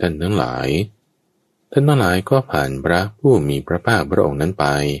หน้าท่านทั้งหลายท่านทั้งหลายก็ผ่านพระผู้มีพระภาคพระองค์นั้นไป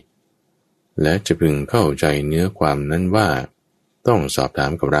และจะพึงเข้าใจเนื้อความนั้นว่าต้องสอบถา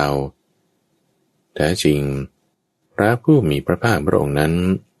มกับเราแท้จริงพระผู้มีพระภาคพระองค์นั้น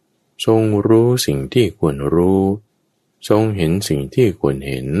ทรงรู้สิ่งที่ควรรู้ทรงเห็นสิ่งที่ควร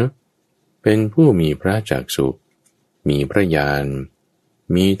เห็นเป็นผู้มีพระจักษุมีพระญาณ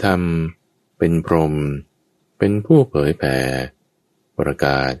มีธรรมเป็นพรหมเป็นผู้เผยแผ่ประก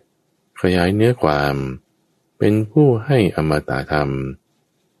าศขยายเนื้อความเป็นผู้ให้อมตะธรรม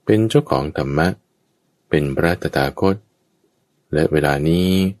เป็นเจ้าของธรรมะเป็นพระตถาคตและเวลานี้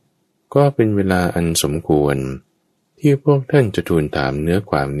ก็เป็นเวลาอันสมควรที่พวกท่านจะทูลถามเนื้อ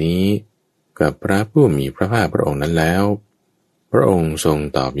ความนี้กับพระผู้มีพระภาคพระองค์นั้นแล้วพระองค์ทรง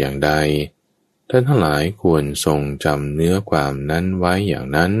ตอบอย่างใดท่านทั้งหลายควรทรงจำเนื้อความนั้นไว้อย่าง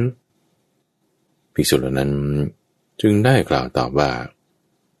นั้นภิกษุเหล่านั้นจึงได้กล่าวตอบว่า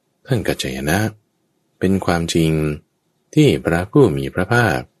ท่านกัจจายนะเป็นความจริงที่พระผู้มีพระภา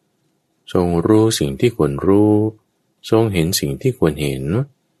คทรงรู้สิ่งที่ควรรู้ทรงเห็นสิ่งที่ควรเห็น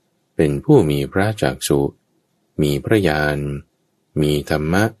เป็นผู้มีพระจักษุมีพระญาณมีธรร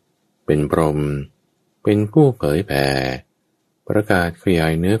มะเป็นพรหมเป็นผู้เผยแผ่ประกาศขยา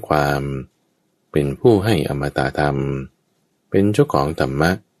ยเนื้อความเป็นผู้ให้อมตะธรรมเป็นเจ้าของธรรม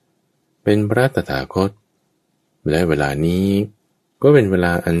ะเป็นพระตถาคตและเวลานี้ก็เป็นเวล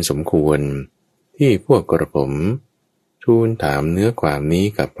าอันสมควรที่พวกกระผมทูลถามเนื้อความนี้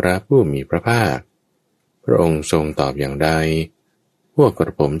กับพระผู้มีพระภาคพระองค์ทรงตอบอย่างใดพวกกร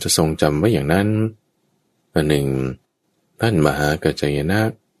ะผมจะทรงจำไว้อย่างนั้นอันหนึ่งท่านมหากัจจายนะ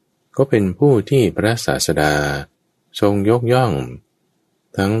ก็เป็นผู้ที่พระศาสดาทรงยกย่อง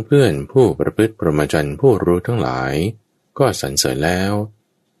ทั้งเพื่อนผู้ประพฤติพรหมจรรย์ผู้รู้ทั้งหลายก็สรรเสริญแล้ว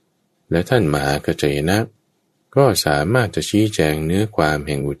และท่านมหากัจจายนะก็สามารถจะชี้แจงเนื้อความแ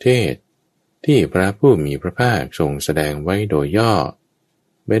ห่งอุเทศที่พระผู้มีพระภาคทรงแสดงไว้โดยย่อ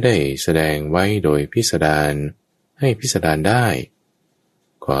ไม่ได้แสดงไว้โดยพิสดารให้พิสดารได้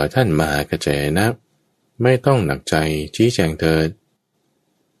ขอท่านมหากัจจายนะไม่ต้องหนักใจชี้แจงเถิด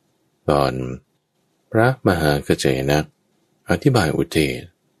ตอนพระมหากัจจายนะอธิบายอุเทศ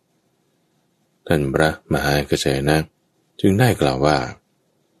ท่านพระมหากัจจายนะจึงได้กล่าวว่า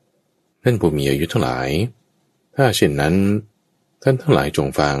ท่านผู้มีอายุทั้งหลายถ้าเช่นนั้นท่านทั้งหลายจง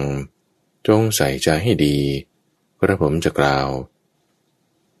ฟังจงใส่ใจให้ดีกระผมจะกล่าว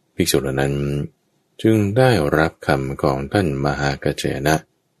ภิกษุเหล่านั้น จึงได้รับคำของท่านมหากัจจายนะ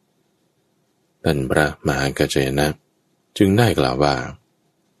ท่านพระมหากัจจายนะจึงได้กล่าวว่า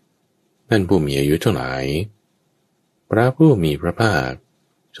ท่านผู้มีอายุทั้งหลายพระผู้มีพระภาค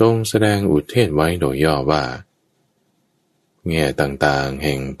ทรงแสดงอุเทศไว้โดยย่อว่าแง่ต่างๆแ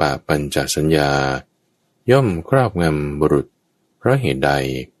ห่งปาปัญจสัญญาย่อมครอบงำบุรุษเพราะเหตุใด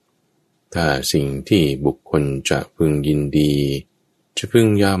ถ้าสิ่งที่บุคคลจะพึงยินดีจะพึง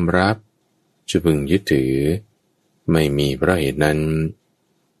ยอมรับจะพึงยึดถือไม่มีเพราะเหตุนั้น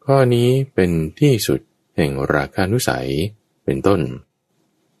ข้อนี้เป็นที่สุดแห่งราคานุสัยเป็นต้น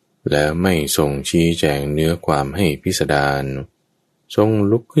และไม่ทรงชี้แจงเนื้อความให้พิสดารทรง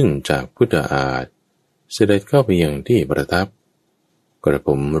ลุกขึ้นจากพุทธอาฏเสด็จเข้าไปยังที่ประทับกระผ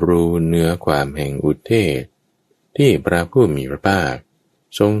มรู้เนื้อความแห่งอุเทศที่พระผู้มีพระภาค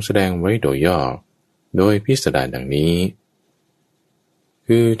ทรงแสดงไว้โดยย่อโดยพิสดารดังนี้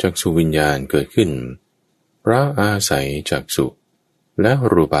คือจักษุวิญญาณเกิดขึ้นเพราะอาศัยจักษุและ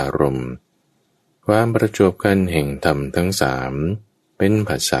รูปารมณ์ความประจวบกันแห่งธรรมทั้งสามเป็น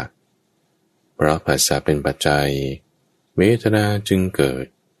ผัสสะเพราะผัสสะเป็นปัจจัยเวทนาจึงเกิด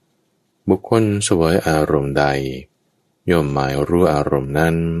บุคคลเสวยอารมณ์ใดย่อมหมายรู้อารมณ์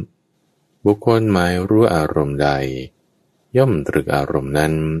นั้นบุคคลหมายรู้อารมณ์ใดย่อมตรึกอารมณ์นั้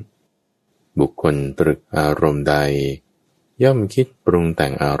นบุคคลตรึกอารมณ์ใดย่อมคิดปรุงแต่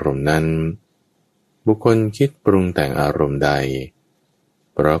งอารมณ์นั้นบุคคลคิดปรุงแต่งอารมณ์ใด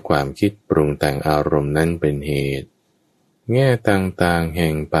เพราะความคิดปรุงแต่งอารมณ์นั้นเป็นเหตุแง่ต่างๆแห่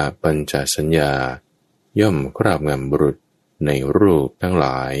งปาปัญจสัญญาย่อมครอบงำบุรุษในรูปทั้งหล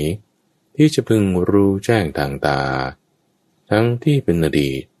ายที่จะพึงรู้แจ้งทางตาทั้งที่เป็นอ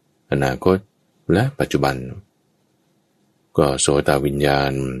ดีตอนาคตและปัจจุบันก็โสตวิญญา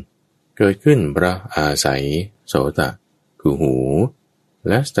ณเกิดขึ้นเพราะอาศัยโสตคือหู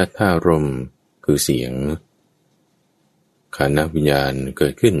และสัทธารมณ์คือเสียงฆานวิญญาณเกิ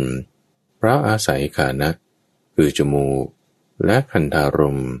ดขึ้นเพราะอาศัยฆานะคือจมูกและคันธาร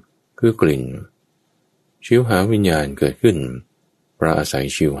มณ์คือกลิ่นชิวหาวิญญาณเกิดขึ้นเพราะอาศัย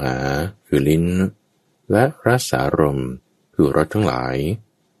ชิวหาคือลิ้นและรสารมณ์คือรสทั้งหลาย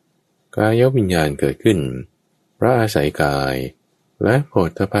กายวิญญาณเกิดขึ้นเพราะอาศัยกายและโผฏ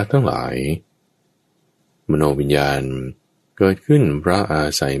ฐัพพะทั้งหลายมโนวิญญาณเกิดขึ้นเพราะอา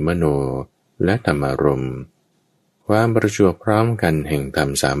ศัยมโนและธรรมารมณ์ความประจวบพร้อมกันแห่งธรรม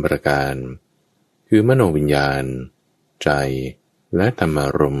สามประการคือมโนวิญญาณใจและธรรมา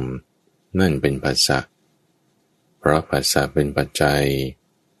รมณ์นั่นเป็นผัสสะเพราะผัสสะเป็นปัจจัย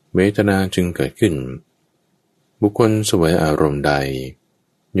เวทนาจึงเกิดขึ้นบุคคลเสวยอารมณ์ใด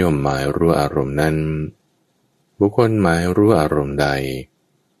ย่อมหมายรู้อารมณ์นั้นบุคคลหมายรู้อารมณ์ใด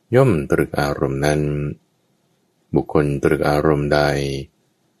ย่อมตรึกอารมณ์นั้นบุคคลตรึกอารมณ์ใด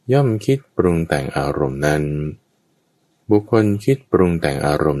ย่อมคิดปรุงแต่งอารมณ์นั้นบุคคลคิดปรุงแต่งอ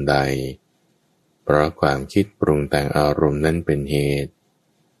ารมณ์ใดเพราะความคิดปรุงแต่งอารมณ์นั้นเป็นเหตุ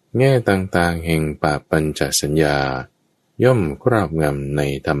แง่ต่างๆแห่งปาปัญจสัญญาย่อมครอบงำใน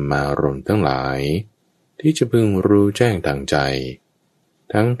ธรรมารมณ์ทั้งหลายที่จะพึงรู้แจ้งทางใจ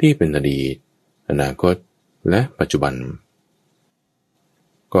ทั้งที่เป็นอดีตอนาคตและปัจจุบัน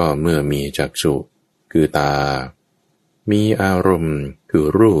ก็เมื่อมีจักษุคือตามีอารมณ์คือ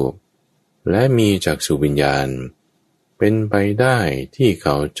รูปและมีจักษุวิญญาณเป็นไปได้ที่เข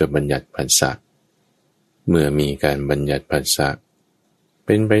าจะบัญญัติผัสสะเมื่อมีการบัญญัติผัสสะเ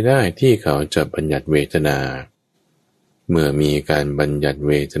ป็นไปได้ที่เขาจะบัญญัติเวทนาเมื่อมีการบัญญัติเ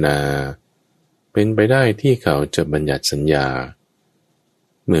วทนาเป็นไปได้ที่เขาจะบัญญัติสัญญา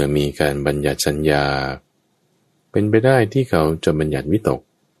เมื่อมีการบัญญัติสัญญาเป็นไปได้ที่เขาจะบัญญัติวิตก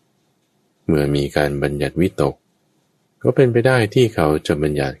เมื่อมีการบัญญัติวิตกก็เป็นไปได้ที่เขาจะบั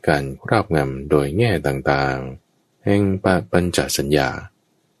ญญัติการครอบงำโดยแง่ต่างๆแห่งปาปัญจสัญญา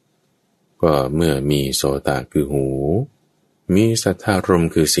ก็เมื่อมีโสตคือหูมีสัทธารม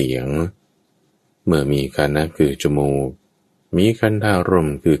ณ์คือเสียงเมื่อมีฆานะคือจมูกมีคันธารม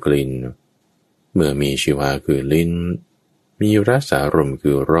ณ์คือกลิ่นเมื่อมีชิวหาคือลิ้นมีรสารมณ์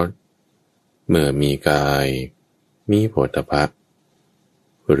คือรสเมื่อมีกายมีโผฏฐัพพะ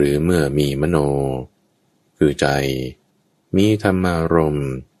หรือเมื่อมีมโนคือใจมีธรรมารมณ์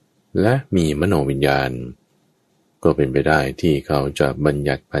และมีมโนวิญญาณก็เป็นไปได้ที่เขาจะบัญ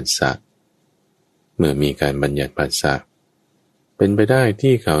ญัติผัสสะเมื่อมีการบัญญัติผัสสะเป็นไปได้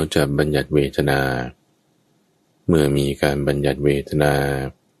ที่เขาจะบัญญัติเวทนาเมื่อมีการบัญญัติเวทนา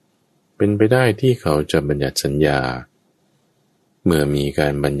เป็นไปได้ที่เขาจะบัญญัติสัญญาเมื่อมีกา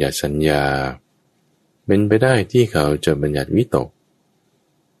รบัญญัติสัญญาเป็นไปได้ที่เขาจะบัญญัติวิตก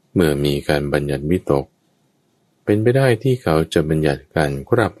เมื่อมีการบัญญัติวิตกเป็นไปได้ที่เขาจะบัญญัติการ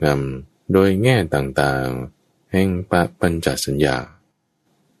ครอบงำ โดยแง่ต่างๆแห่งปปัญจสัญญา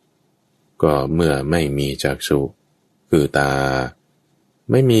ก็เมื่อไม่มีจักษุคือตา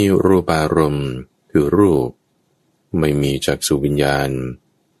ไม่มีรูปารมณ์คือรูปไม่มีจักษุวิญญาณ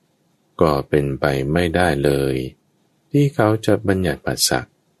ก็เป็นไปไม่ได้เลยที่เขาจะบัญญัติผัสสะ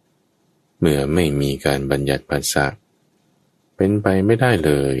เมื่อไม่มีการบัญญัติผัสสะเป็นไปไม่ได้เ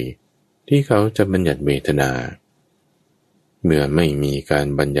ลยที่เขาจะบัญญัติเวทนาเมื่อไม่มีการ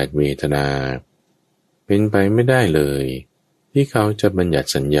บัญญัติเวทนาเป็นไปไม่ได้เลยที่เขาจะบัญญัติ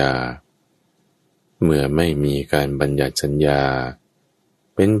สัญญาเมื่อไม่มีการบัญญัติสัญญา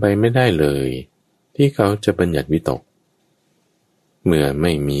เป็นไปไม่ได้เลยที่เขาจะบัญญัติวิตกเมื่อไ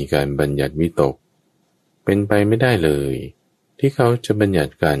ม่มีการบัญญัติวิตกเป็นไปไม่ได้เลยที่เขาจะบัญญั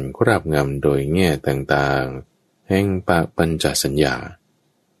ติการครอบงำโดยแง่ต่างๆแห่งปปัญจสัญญา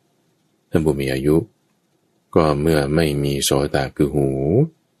ท่านผู้มีอายุก็เมื่อไม่มีโสตคือหู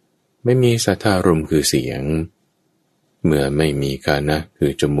ไม่มีสัทธารมณ์คือเสียงเมื่อไม่มีฆานะคื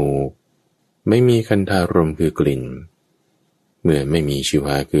อจมูกไม่มีคันธารมณ์คือกลิ่นเมื่อไม่มีชิวห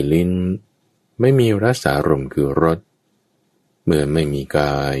าคือลิ้นไม่มีรสารมณ์คือรสเมื่อไม่มีก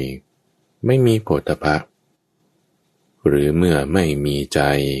ายไม่มีโผฏฐัพพะหรือเมื่อไม่มีใจ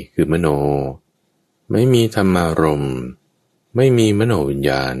คือมโนไม่มีธรรมารมณ์ไม่มีมโนวิญ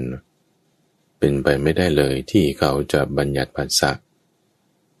ญาณเป็นไปไม่ได้เลยที่เขาจะบัญญัติผัสสะ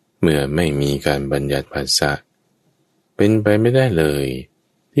เมื่อไม่มีการบัญญัติผัสสะเป็นไปไม่ได้เลย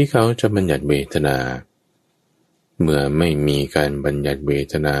ที่เขาจะบัญญัติเวทนาเมื่อไม่มีการบัญญัติเว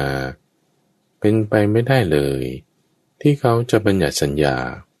ทนาเป็นไปไม่ได้เลยที่เขาจะบัญญัติสัญญา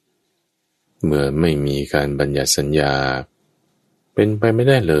เมื่อไม่มีการบัญญัติสัญญาเป็นไปไม่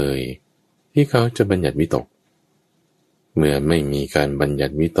ได้เลยที่เขาจะบัญญัติวิตกเมื่อไม่มีการบัญญั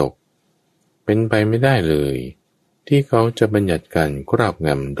ติวิตกเป็นไปไม่ได้เลยที่เขาจะบัญญัติการครอบง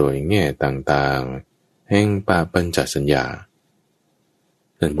ำโดยแง่ต่างๆแห่งปปัญจสัญญา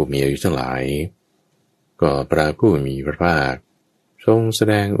ท่านผู้มีอายุทั้งหลายก็พระผู้มีพระภาคทรงแส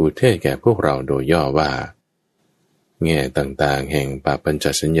ดงอุเทศแก่พวกเราโดยย่อว่าแง่ต่างๆแห่งปปัญจ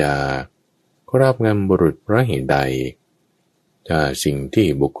สัญญาครอบงำบุรุษเพราะเหตุใดถ้าสิ่งที่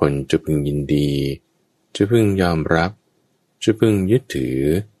บุคคลจะพึงยินดีจะพึงยอมรับจะพึงยึดถือ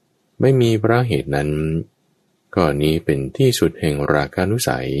ไม่มีเพราะเหตุนั้นก็นี้เป็นที่สุดแห่งราคานุ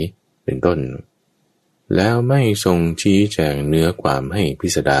สัยเป็นต้นแล้วไม่ทรงชี้แจงเนื้อความให้พิ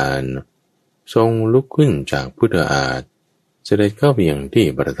สดารทรงลุกขึ้นจากพุทธอาฏเสด็จเข้าไปยังที่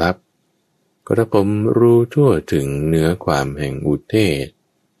ประทับกระผมรู้ทั่วถึงเนื้อความแห่งอุเทศ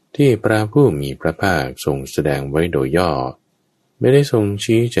ที่พระผู้มีพระภาคทรงแสดงไว้โดยย่อไม่ได้ทรง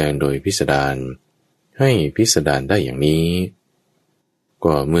ชี้แจงโดยพิสดารให้พิสดารได้อย่างนี้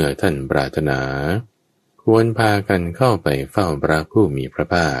ก็เมื่อท่านปรารถนาควรพากันเข้าไปเฝ้าพระผู้มีพระ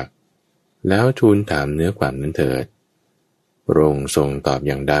ภาคแล้วทูลถามเนื้อความนั้นเถิดพระองค์ทรงตอบอ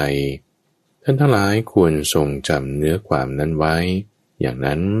ย่างใดท่านทั้งหลายควรทรงจำเนื้อความนั้นไว้อย่าง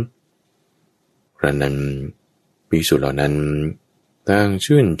นั้นพระนั้นภิกษุเหล่านั้นต่าง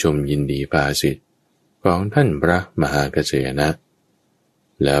ชื่นชมยินดีภาสิทธิ์ของท่านพระมหากัจจายนะ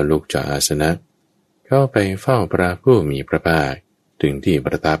แล้วลุกจากอาสนะเข้าไปเฝ้าพระผู้มีพระภาคถึงที่ป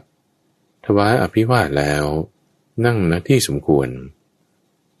ระทับถวายอภิวาทแล้วนั่งณที่สมควร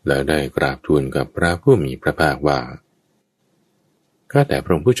แล้วได้กราบทูลกับพระผู้มีพระภาคว่าข้าแต่พร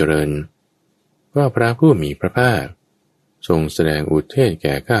ะองค์ผู้เจริญว่าพระผู้มีพระภาคทรงแสดงอุเทศแ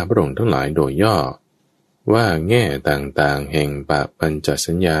ก่ข้าพระองค์ทั้งหลายโดยย่อว่าแง่ต่างๆแห่งปปัญจ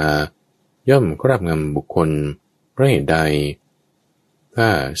สัญญาย่อมครอบงำบุคคลเพราะเหตุใดถ้า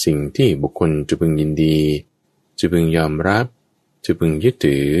สิ่งที่บุคคลจะพึงยินดีจะพึงยอมรับจะพึงยึด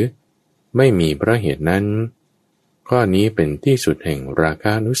ถือไม่มีเพราะเหตุนั้นข้อนี้เป็นที่สุดแห่งราค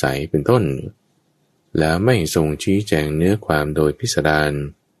านุสัยเป็นต้นแล้วไม่ทรงชี้แจงเนื้อความโดยพิสดาร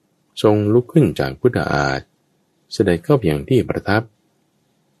ทรงลุกขึ้นจากพุทธอาฏเสด็จเข้าไปยังที่ประทับ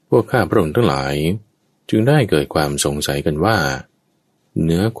พวกข้าพระองค์ทั้งหลายจึงได้เกิดความสงสัยกันว่าเ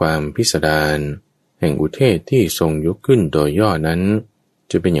นื้อความพิสดารแห่งอุเทศที่ทรงยกขึ้นโดยย่อนั้น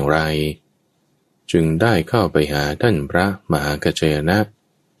จะเป็นอย่างไรจึงได้เข้าไปหาท่านพระมหากัจจายนะ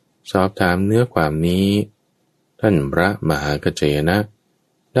สอบถามเนื้อความนี้ท่านพระมหากัจจายนะ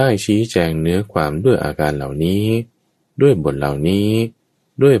ได้ชี้แจงเนื้อความด้วยอาการเหล่านี้ด้วยบทเหล่านี้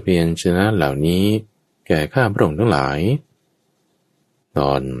ด้วยพยัญชนะเหล่านี้แก่ข้าพระองค์ทั้งหลายต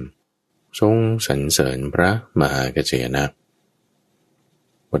อนทรงสรรเสริญพระมหากัจจายนะ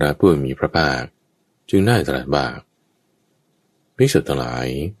พระผู้มีพระภาคจึงได้ตรัสว่าภิกษุทั้งหลาย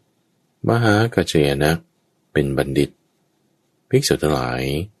มหากัจจายนะเป็นบัณฑิตภิกษุทั้งหลาย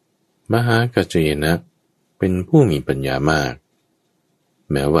มหากัจจายนะเป็นผู้มีปัญญามาก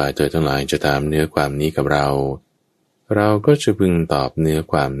แม้ว่าเธอทั้งหลายจะถามเนื้อความนี้กับเราเราก็จะพึงตอบเนื้อ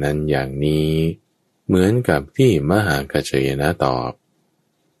ความนั้นอย่างนี้เหมือนกับที่มหากัจจายนะตอบ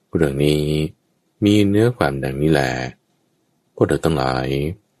เรื่องนี้มีเนื้อความดังนี้แหละพวกเธอทั้งหลาย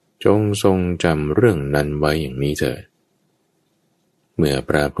จงทรงจำเรื่องนั้นไว้อย่างนี้เถิดเมื่อพ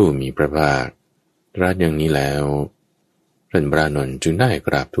ระผู้มีพระภาคตรัสอย่างนี้แล้วท่านพระอานนท์จึงได้ก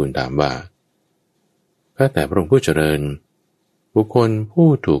ราบทูลถามว่าข้าแต่พระองค์ผู้เจริญบุคคลผู้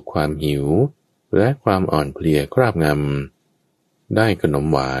ถูกความหิวและความอ่อนเพลียครอบงำได้ขนม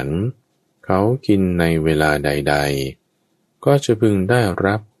หวานเขากินในเวลาใดๆก็จะพึงได้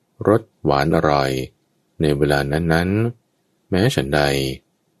รับรสหวานอร่อยในเวลานั้นๆแม้ฉันใด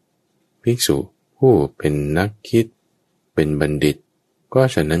ภิกษุผู้เป็นนักคิดเป็นบัณฑิตก็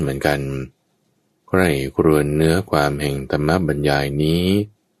ฉะนั้นเหมือนกันใครครวญเนื้อความแห่งธรรมบรรยายนี้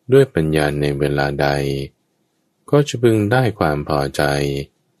ด้วยปัญญาในเวลาใดก็จะพึงได้ความพอใจ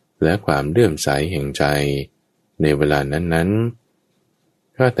และความเลื่อมใสแห่งใจในเวลานั้น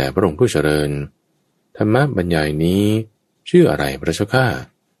ๆข้าแต่พระองค์ผู้เจริญธรรมบรรยายนี้ชื่ออะไรพระเจ้าข้า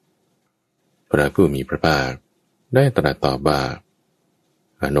พระผู้มีพระภาคได้ตรัสตอบว่า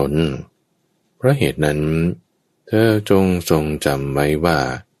อานนท์เพราะเหตุนั้นเธอจงทรงจำไว้ว่า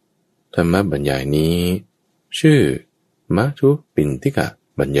ธรรมบรรยายนี้ชื่อมัทุปินทิกะ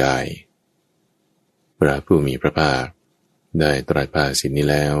บรรยายพระผู้มีพระภาคได้ตรัสภาษิตนี้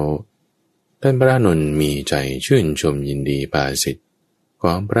แล้วท่านพระอานนท์มีใจชื่นชมยินดีภาษิตข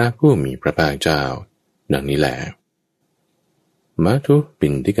องพระผู้มีพระภาคเจ้าดังนี้แหละมัทุปิ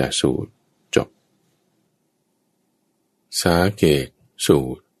นทิกะสูตรจบสาเกตสู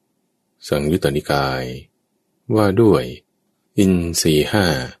ตรสังยุตตนิกายว่าด้วยอินทรีย์ห้า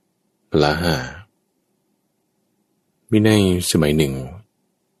พละห้ามีในสมัยหนึ่ง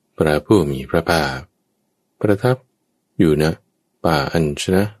พระผู้มีพระภาคประทับอยู่ณป่าอัญช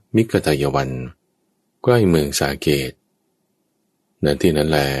นะมิกทายวันใกล้เมืองสาเกตณที่นั้น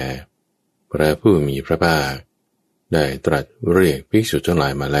แลพระผู้มีพระภาคได้ตรัสเรียกภิกษุทั้งหลา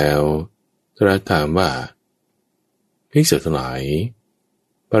ยมาแล้วตรัสถามว่าภิกษุทั้งหลาย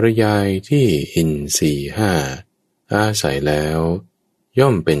ปริยายที่อินทรีย์ห้าอาศัยแล้วย่อ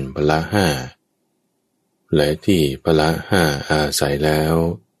มเป็นพละห้าและที่พละห้าอาศัยแล้ว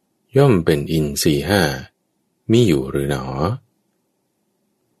ย่อมเป็นอินทรีย์ห้ามีอยู่หรือหนอ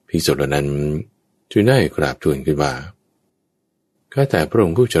ภิกษุเหล่านั้นจึงได้กราบทูลขึ้นว่าข้าแต่พระอง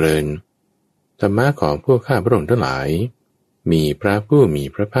ค์ผู้เจริญธรรมะของพวกข้าพระองค์ทั้งหลายมีพระผู้มี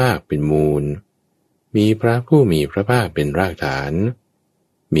พระภาคเป็นมูลมีพระผู้มีพระภาคเป็นรากฐาน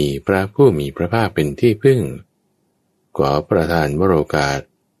มีพระผู้มีพระภาคเป็นที่พึ่งขอประทานวโรกาส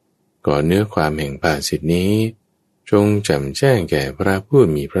ก่อเนื้อความแห่งภาษิตนี้จงแจ่มแจ้งแก่พระผู้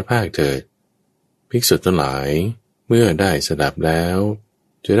มีพระภาคเถิดภิกษุทั้งหลายเมื่อได้สดับแล้ว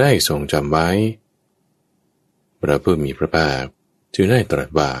จะได้ทรงจำไว้พระผู้มีพระภาคจึงได้ตรัส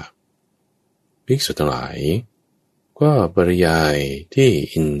ว่าภิกษุทั้งหลายก็ปริยายที่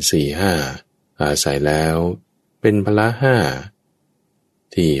อินทรีย์ห้าอาศัยแล้วเป็นพละห้า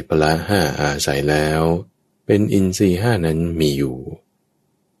ที่พละห้าอาศัยแล้วเป็นอินทรีย์ห้านั้นมีอยู่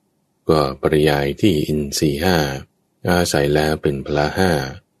ก็ปริยายที่อินทรีย์ห้าอาศัยแล้วเป็นพละห้า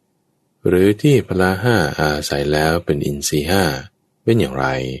หรือที่พละห้าอาศัยแล้วเป็นอินทรีย์ห้าเป็นอย่างไร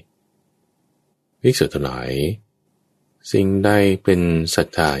ภิกษุทั้งหลายสิ่งใดเป็นสัท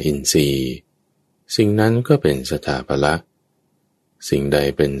ธาอินทรีย์สิ่งนั้นก็เป็นสัทธาพละสิ่งใด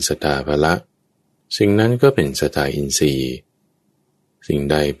เป็นสัทธาพละสิ่งนั้นก็เป็นสัทธาอินทรีย์สิ่ง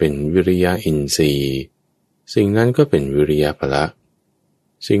ใดเป็นวิริยะอินทรีย์สิ่งนั้นก็เป็นวิริยะพละ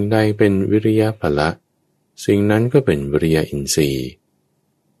สิ่งใดเป็นวิริยะพละสิ่งนั้นก็เป็นวิริยะอินทรีย์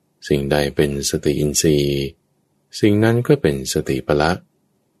สิ่งใดเป็นสติอินทรีย์สิ่งนั้นก็เป็นสติพละ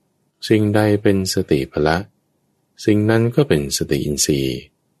สิ่งใดเป็นสติพละสิ่งนั้นก็เป็นสติอินทรีย์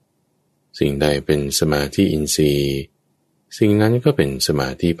สิ่งใดเป็นสมาธิอินทรีย์สิ่งนั้นก็เป็นสมา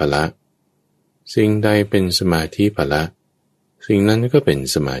ธิพละสิ่งใดเป็นสมาธิพละสิ่งนั้นก็เป็น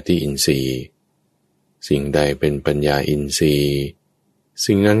สมาธิอินทรีย์สิ่งใดเป็นปัญญาอินทรีย์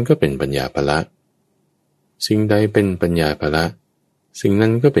สิ่งนั้นก็เป็นปัญญาพละสิ่งใดเป็นปัญญาพละสิ่งนั้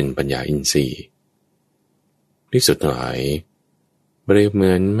นก็เป็นปัญญาอินทรีย์ภิกษุทั้งหลายเปรียบเห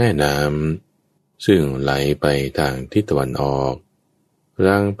มือนแม่น้ำซึ่งไหลไปทางทิศตะวันออก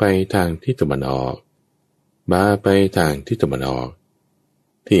ลังไปทางทิศตะวันออกบ่าไปทางทิศตะวันออก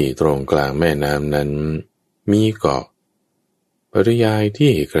ที่ตรงกลางแม่น้ำนั้นมีเกาะปริยาย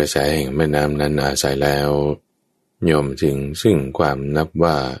ที่กระแสแห่งแม่น้ำนั้นอาศัยแล้วย่อมถึงซึ่งความนับ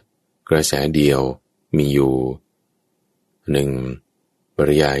ว่ากระแสเดียวมีอยู่หนึ่งป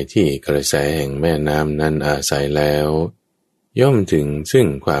ริยายที่กระแสแห่งแม่น้ำนั้นอาศัยแล้ว ย่อมถึงซึ่ง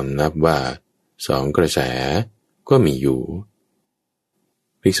ความนับว่าสองกระแสก็มีอยู่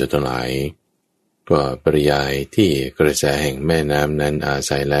ภิกษุทั้งหลายก็ปริยายที่กระแสแห่งแม่น้ำนั้นอา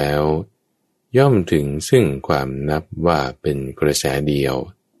ศัยแล้วย่อมถึงซึ่งความนับว่าเป็นกระแสเดียว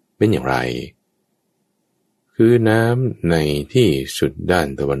เป็นอย่างไรคือน้ำในที่สุดด้าน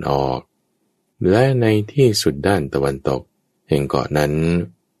ตะวันออกและในที่สุดด้านตะวันตกแห่งเกาะนั้น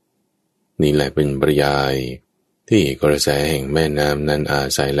นี่แหละเป็นปริยายที่กระแสแห่งแม่น้ำนั้นอา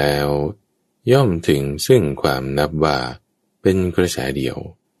ศัยแล้วย่อมถึงซึ่งความนับว่าเป็นกระแสเดียว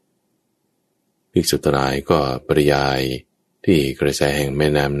ภิกษุทั้งหลายก็ปริยายที่กระแสแห่งแม่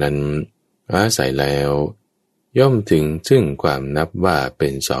น้ำนั้นอาศัยแล้วย่อมถึงซึ่งความนับว่าเป็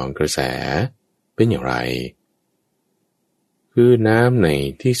นสองกระแสเป็นอย่างไรคือน้ำใน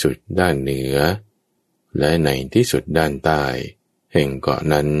ที่สุดด้านเหนือและในที่สุดด้านใต้แห่งเกาะ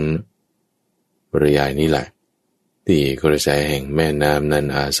นั้นปริยายนี้แหละที่กระแสแห่งแม่น้ำนั้น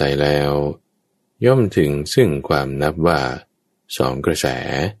อาศัยแล้วย่อมถึงซึ่งความนับว่าสองกระแส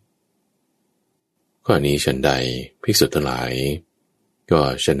ข้อนี้ฉันใดภิกษุทั้งหลายก็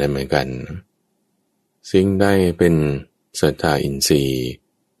ฉันนั้นเหมือนกันสิ่งใดเป็นสัทธาอินทรีย์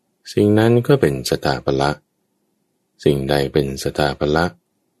สิ่งนั้นก็เป็นสัทธาพละสิ่งใดเป็นสัทธาพละ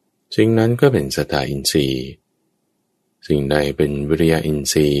สิ่งนั้นก็เป็นสัทธาอินทรีย์สิ่งใดเป็นวิริยะอิน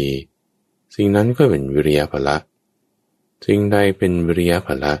ทรีย์สิ่งนั้นก็เป็นวิริยะพละสิ่งใดเป็นวิริยะพ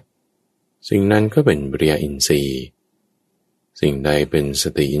ละสิ่งนั้นก็เป็นวิริยะอินทรีย์สิ่งใดเป็นส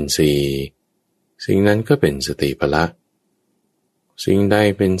ติอินทรีย์สิ่งนั้นก็เป็นสติพละสิ่งใด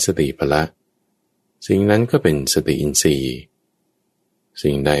เป็นสติพละสิ่งนั้นก็เป็นสติอินทรีย์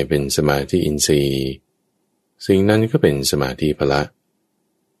สิ่งใดเป็นสมาธิอินทรีย์สิ่งนั้นก็เป็นสมาธิพละ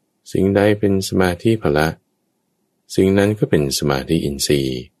สิ่งใดเป็นสมาธิพละสิ่งนั้นก็เป็นสมาธิอินทรี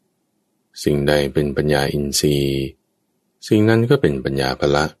ย์สิ่งใดเป็นปัญญาอินทรีย์สิ่งนั้นก็เป็นปัญญาพ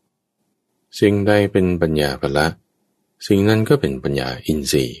ละสิ่งใดเป็นปัญญาพละสิ่งนั้นก็เป็นปัญญาอิน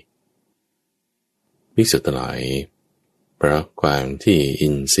ทรีย์ภิกษุทั้งหลายเพราะความที่อิ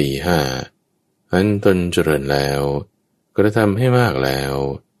นทรีย์ห้าอันตนเจริญแล้วกระทำให้มากแล้ว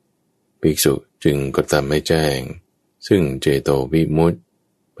ภิกษุจึงกระทำให้แจ้งซึ่งเจโตวิมุตติ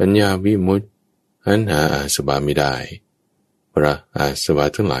ปัญญาวิมุตติอันหาอาสวะไม่ได้เพราะอาสวะ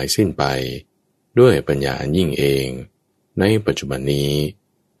ทั้งหลายสิ้นไปด้วยปัญญาอันยิ่งเองในปัจจุบันนี้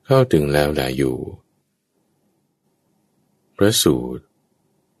เข้าถึงแล้วแลอยู่พระสูตร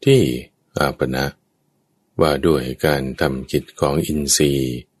ที่อาปณะว่าด้วยการทำกิจของอินทรี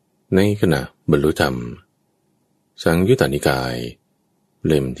ย์ในขณะบรรลุธรรมสังยุตตนิกาย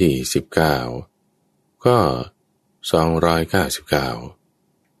เล่มที่19ก็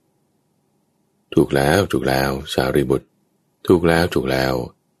299ถูกแล้วสารีบุตรถูกแล้ว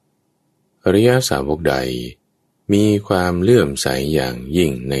อริยสาวกใดมีความเลื่อมใสอย่างยิ่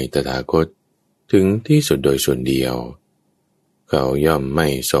งในตถาคตถึงที่สุดโดยส่วนเดียวเขาย่อมไม่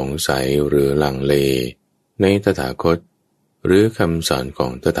สงสัยหรือลังเลในตถาคตหรือคำสอนขอ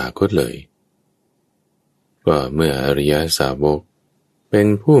งตถาคตเลยก็เมื่ออริยสาวกเป็น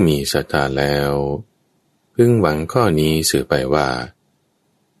ผู้มีศรัทธาแล้วพึงหวังข้อนี้สืบไปว่า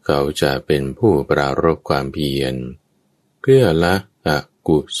เขาจะเป็นผู้ปรารภความเพียรเพื่อละอ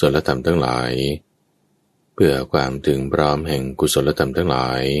กุศลธรรมทั้งหลายเพื่อความถึงพร้อมแห่งกุศลธรรมทั้งหลา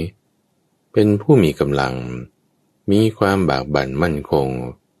ยเป็นผู้มีกำลังมีความบากบั่นมั่นคง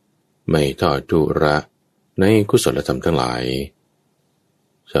ไม่ทอดทุระในกุศลธรรมทั้งหลาย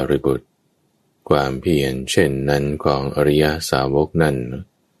สารีบุตรความเพียรเช่นนั้นของอริยสาวกนั้น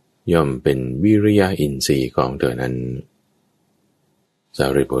ย่อมเป็นวิริยะอินทรีย์ของเธอนั้นสา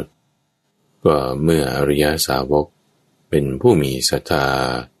รีบุตรก็เมื่ออริยสาวกเป็นผู้มีศรัทธา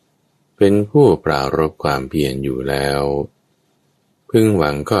เป็นผู้ปรารภความเพียรอยู่แล้วพึงหวั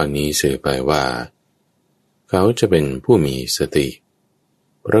งข้อนี้สืบไปว่าเขาจะเป็นผู้มีสติ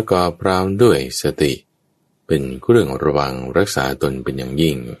ประกอบพร้อมด้วยสติเป็นเครื่องระวังรักษาตนเป็นอย่าง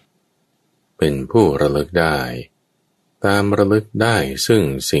ยิ่งเป็นผู้ระลึกได้ตามระลึกได้ซึ่ง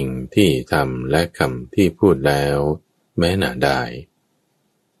สิ่งที่ทำและคำที่พูดแล้วแม้หนาได้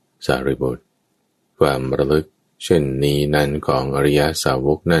สารีบุตรความระลึกเช่นนี้นั้นของอริยสาว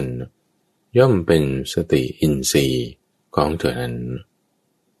กนั้นย่อมเป็นสติอินทรีย์ของเธอนั้น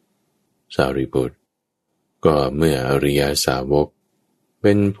สารีบุตรก็เมื่ออริยสาวกเ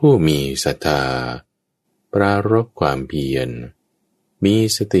ป็นผู้มีศรัทธาปรารภความเพียรมี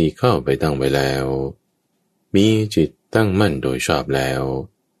สติเข้าไปตั้งไว้แล้วมีจิตตั้งมั่นโดยชอบแล้ว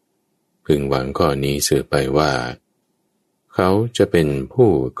พึงหวังข้อนี้สืบไปว่าเขาจะเป็นผู้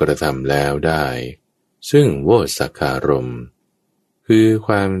กระทำแล้วได้ซึ่งโวสักคารมคือค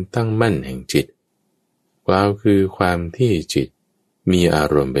วามตั้งมั่นแห่งจิต กล่าวคือความที่จิตมีอา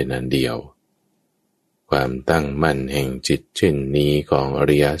รมณ์เป็นอันเดียวความตั้งมั่นแห่งจิตเช่นนี้ของอ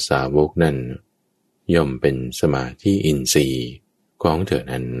ริยสาวกนั้นย่อมเป็นสมาธิอินทรีย์ของเธอ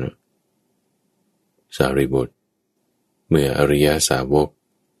นั้นสารีบุตรเมื่ออริยสาวก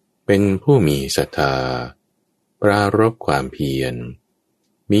เป็นผู้มีศรัทธาปรารภความเพียร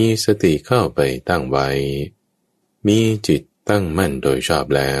มีสติเข้าไปตั้งไว้มีจิตตั้งมั่นโดยชอบ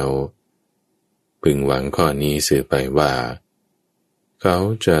แล้วพึงหวังข้อนี้สืบไปว่าเขา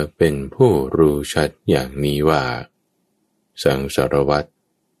จะเป็นผู้รู้ชัดอย่างนี้ว่าสังสารวัฏ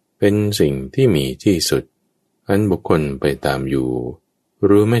เป็นสิ่งที่มีที่สุดอันบุคคลไปตามอยู่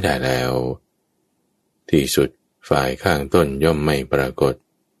รู้ไม่ได้แล้วที่สุดฝ่ายข้างต้นย่อมไม่ปรากฏ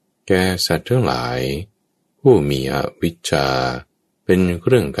แก่สัตว์ทั้งหลายผู้มีอวิชชาเป็นเค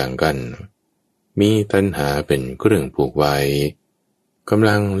รื่องกังกันมีตัณหาเป็นเครื่องผูกไว้กำ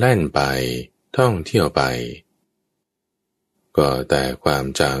ลังแล่นไปท่องเที่ยวไปก็แต่ความ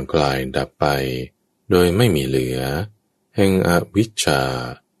จางคลายดับไปโดยไม่มีเหลือแห่งอวิชชา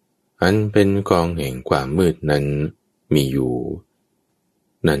อันเป็นกองแห่งความมืดนั้นมีอยู่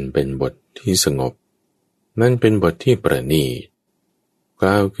นั่นเป็นบทที่สงบนั่นเป็นบทที่ประณีตก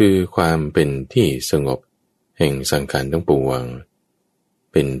ล่าวคือความเป็นที่สงบแห่งสังขารทั้งปวง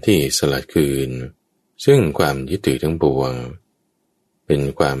เป็นที่สลัดคืนซึ่งความยึดถือทั้งปวงเป็น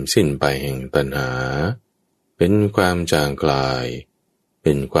ความสิ้นไปแห่งตัณหาเป็นความจางคลายเ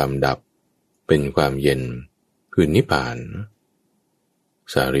ป็นความดับเป็นความเย็นคือนิพพาน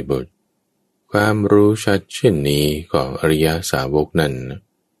สารีบุตรความรู้ชัดเช่นนี้ของอริยสาวกนั้น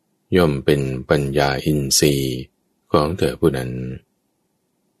ย่อมเป็นปัญญาอินทรีย์ของเธอผู้นั้น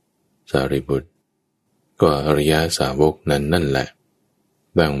สารีบุตรก็อริยสาวกนั้นนั่นแหละ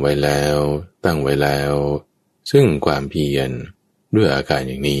ตั้งไว้แล้วซึ่งความเพียรด้วยอาการ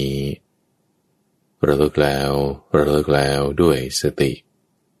อย่างนี้ระลึกแล้วด้วยสติ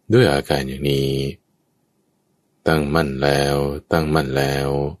ด้วยอาการอย่างนี้ตั้งมั่นแล้ว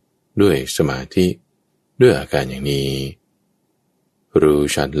ด้วยสมาธิด้วยอาการอย่างนี้รู้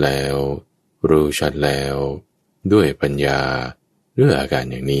ชัดแล้วด้วยปัญญาด้วยอาการ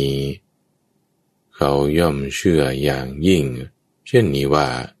อย่างนี้เขาย่อมเชื่ออย่างยิ่งเช่นนี้ว่า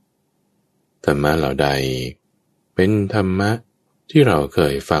ธรรมะเหล่าใดเป็นธรรมะที่เราเค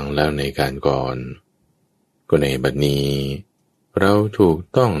ยฟังแล้วในการก่อนก็ในบัดนี้เราถูก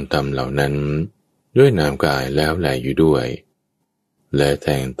ต้องทำเหล่านั้นด้วยนามกายแล้วแลอยู่ด้วยและแท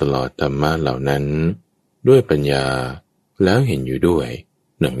งตลอดธรรมะเหล่านั้นด้วยปัญญาแล้วเห็นอยู่ด้วย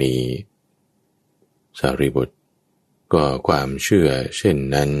ดังนี้สารีบุตรก็ความเชื่อเช่น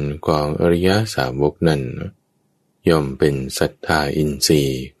นั้นของอริยสาวกนั้นย่อมเป็นศรัทธาอินทรี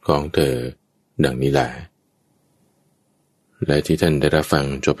ย์ของเธอดังนี้แหละและที่ท่านได้รับฟัง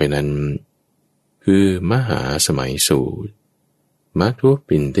จบไปนั้นคือมหาสมัยสูตรมัทุ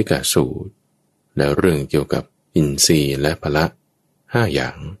ปินทิกะสูตรและเรื่องเกี่ยวกับอินทรีย์และพละ5อย่า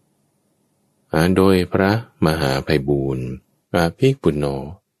งอ่านโดยพระมหาไพบูลย์อาภิปุณโญ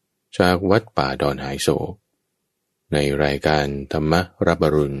จากวัดป่าดอนหายโศกในรายการธรรมรับอ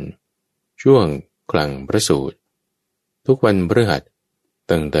รุณช่วงคลังพระสูตรทุกวันพฤหัส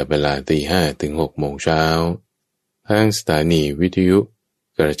ตั้งแต่เวลา 5:00 ถึง 6:00 น.ทางสถานีวิทยุ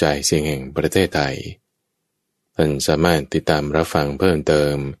กระจายเสียงแห่งประเทศไทยท่านสามารถติดตามรับฟังเพิ่มเติ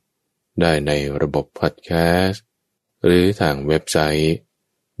มได้ในระบบพอดแคสต์หรือทางเว็บไซต์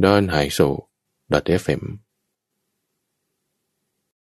donhaiso.fm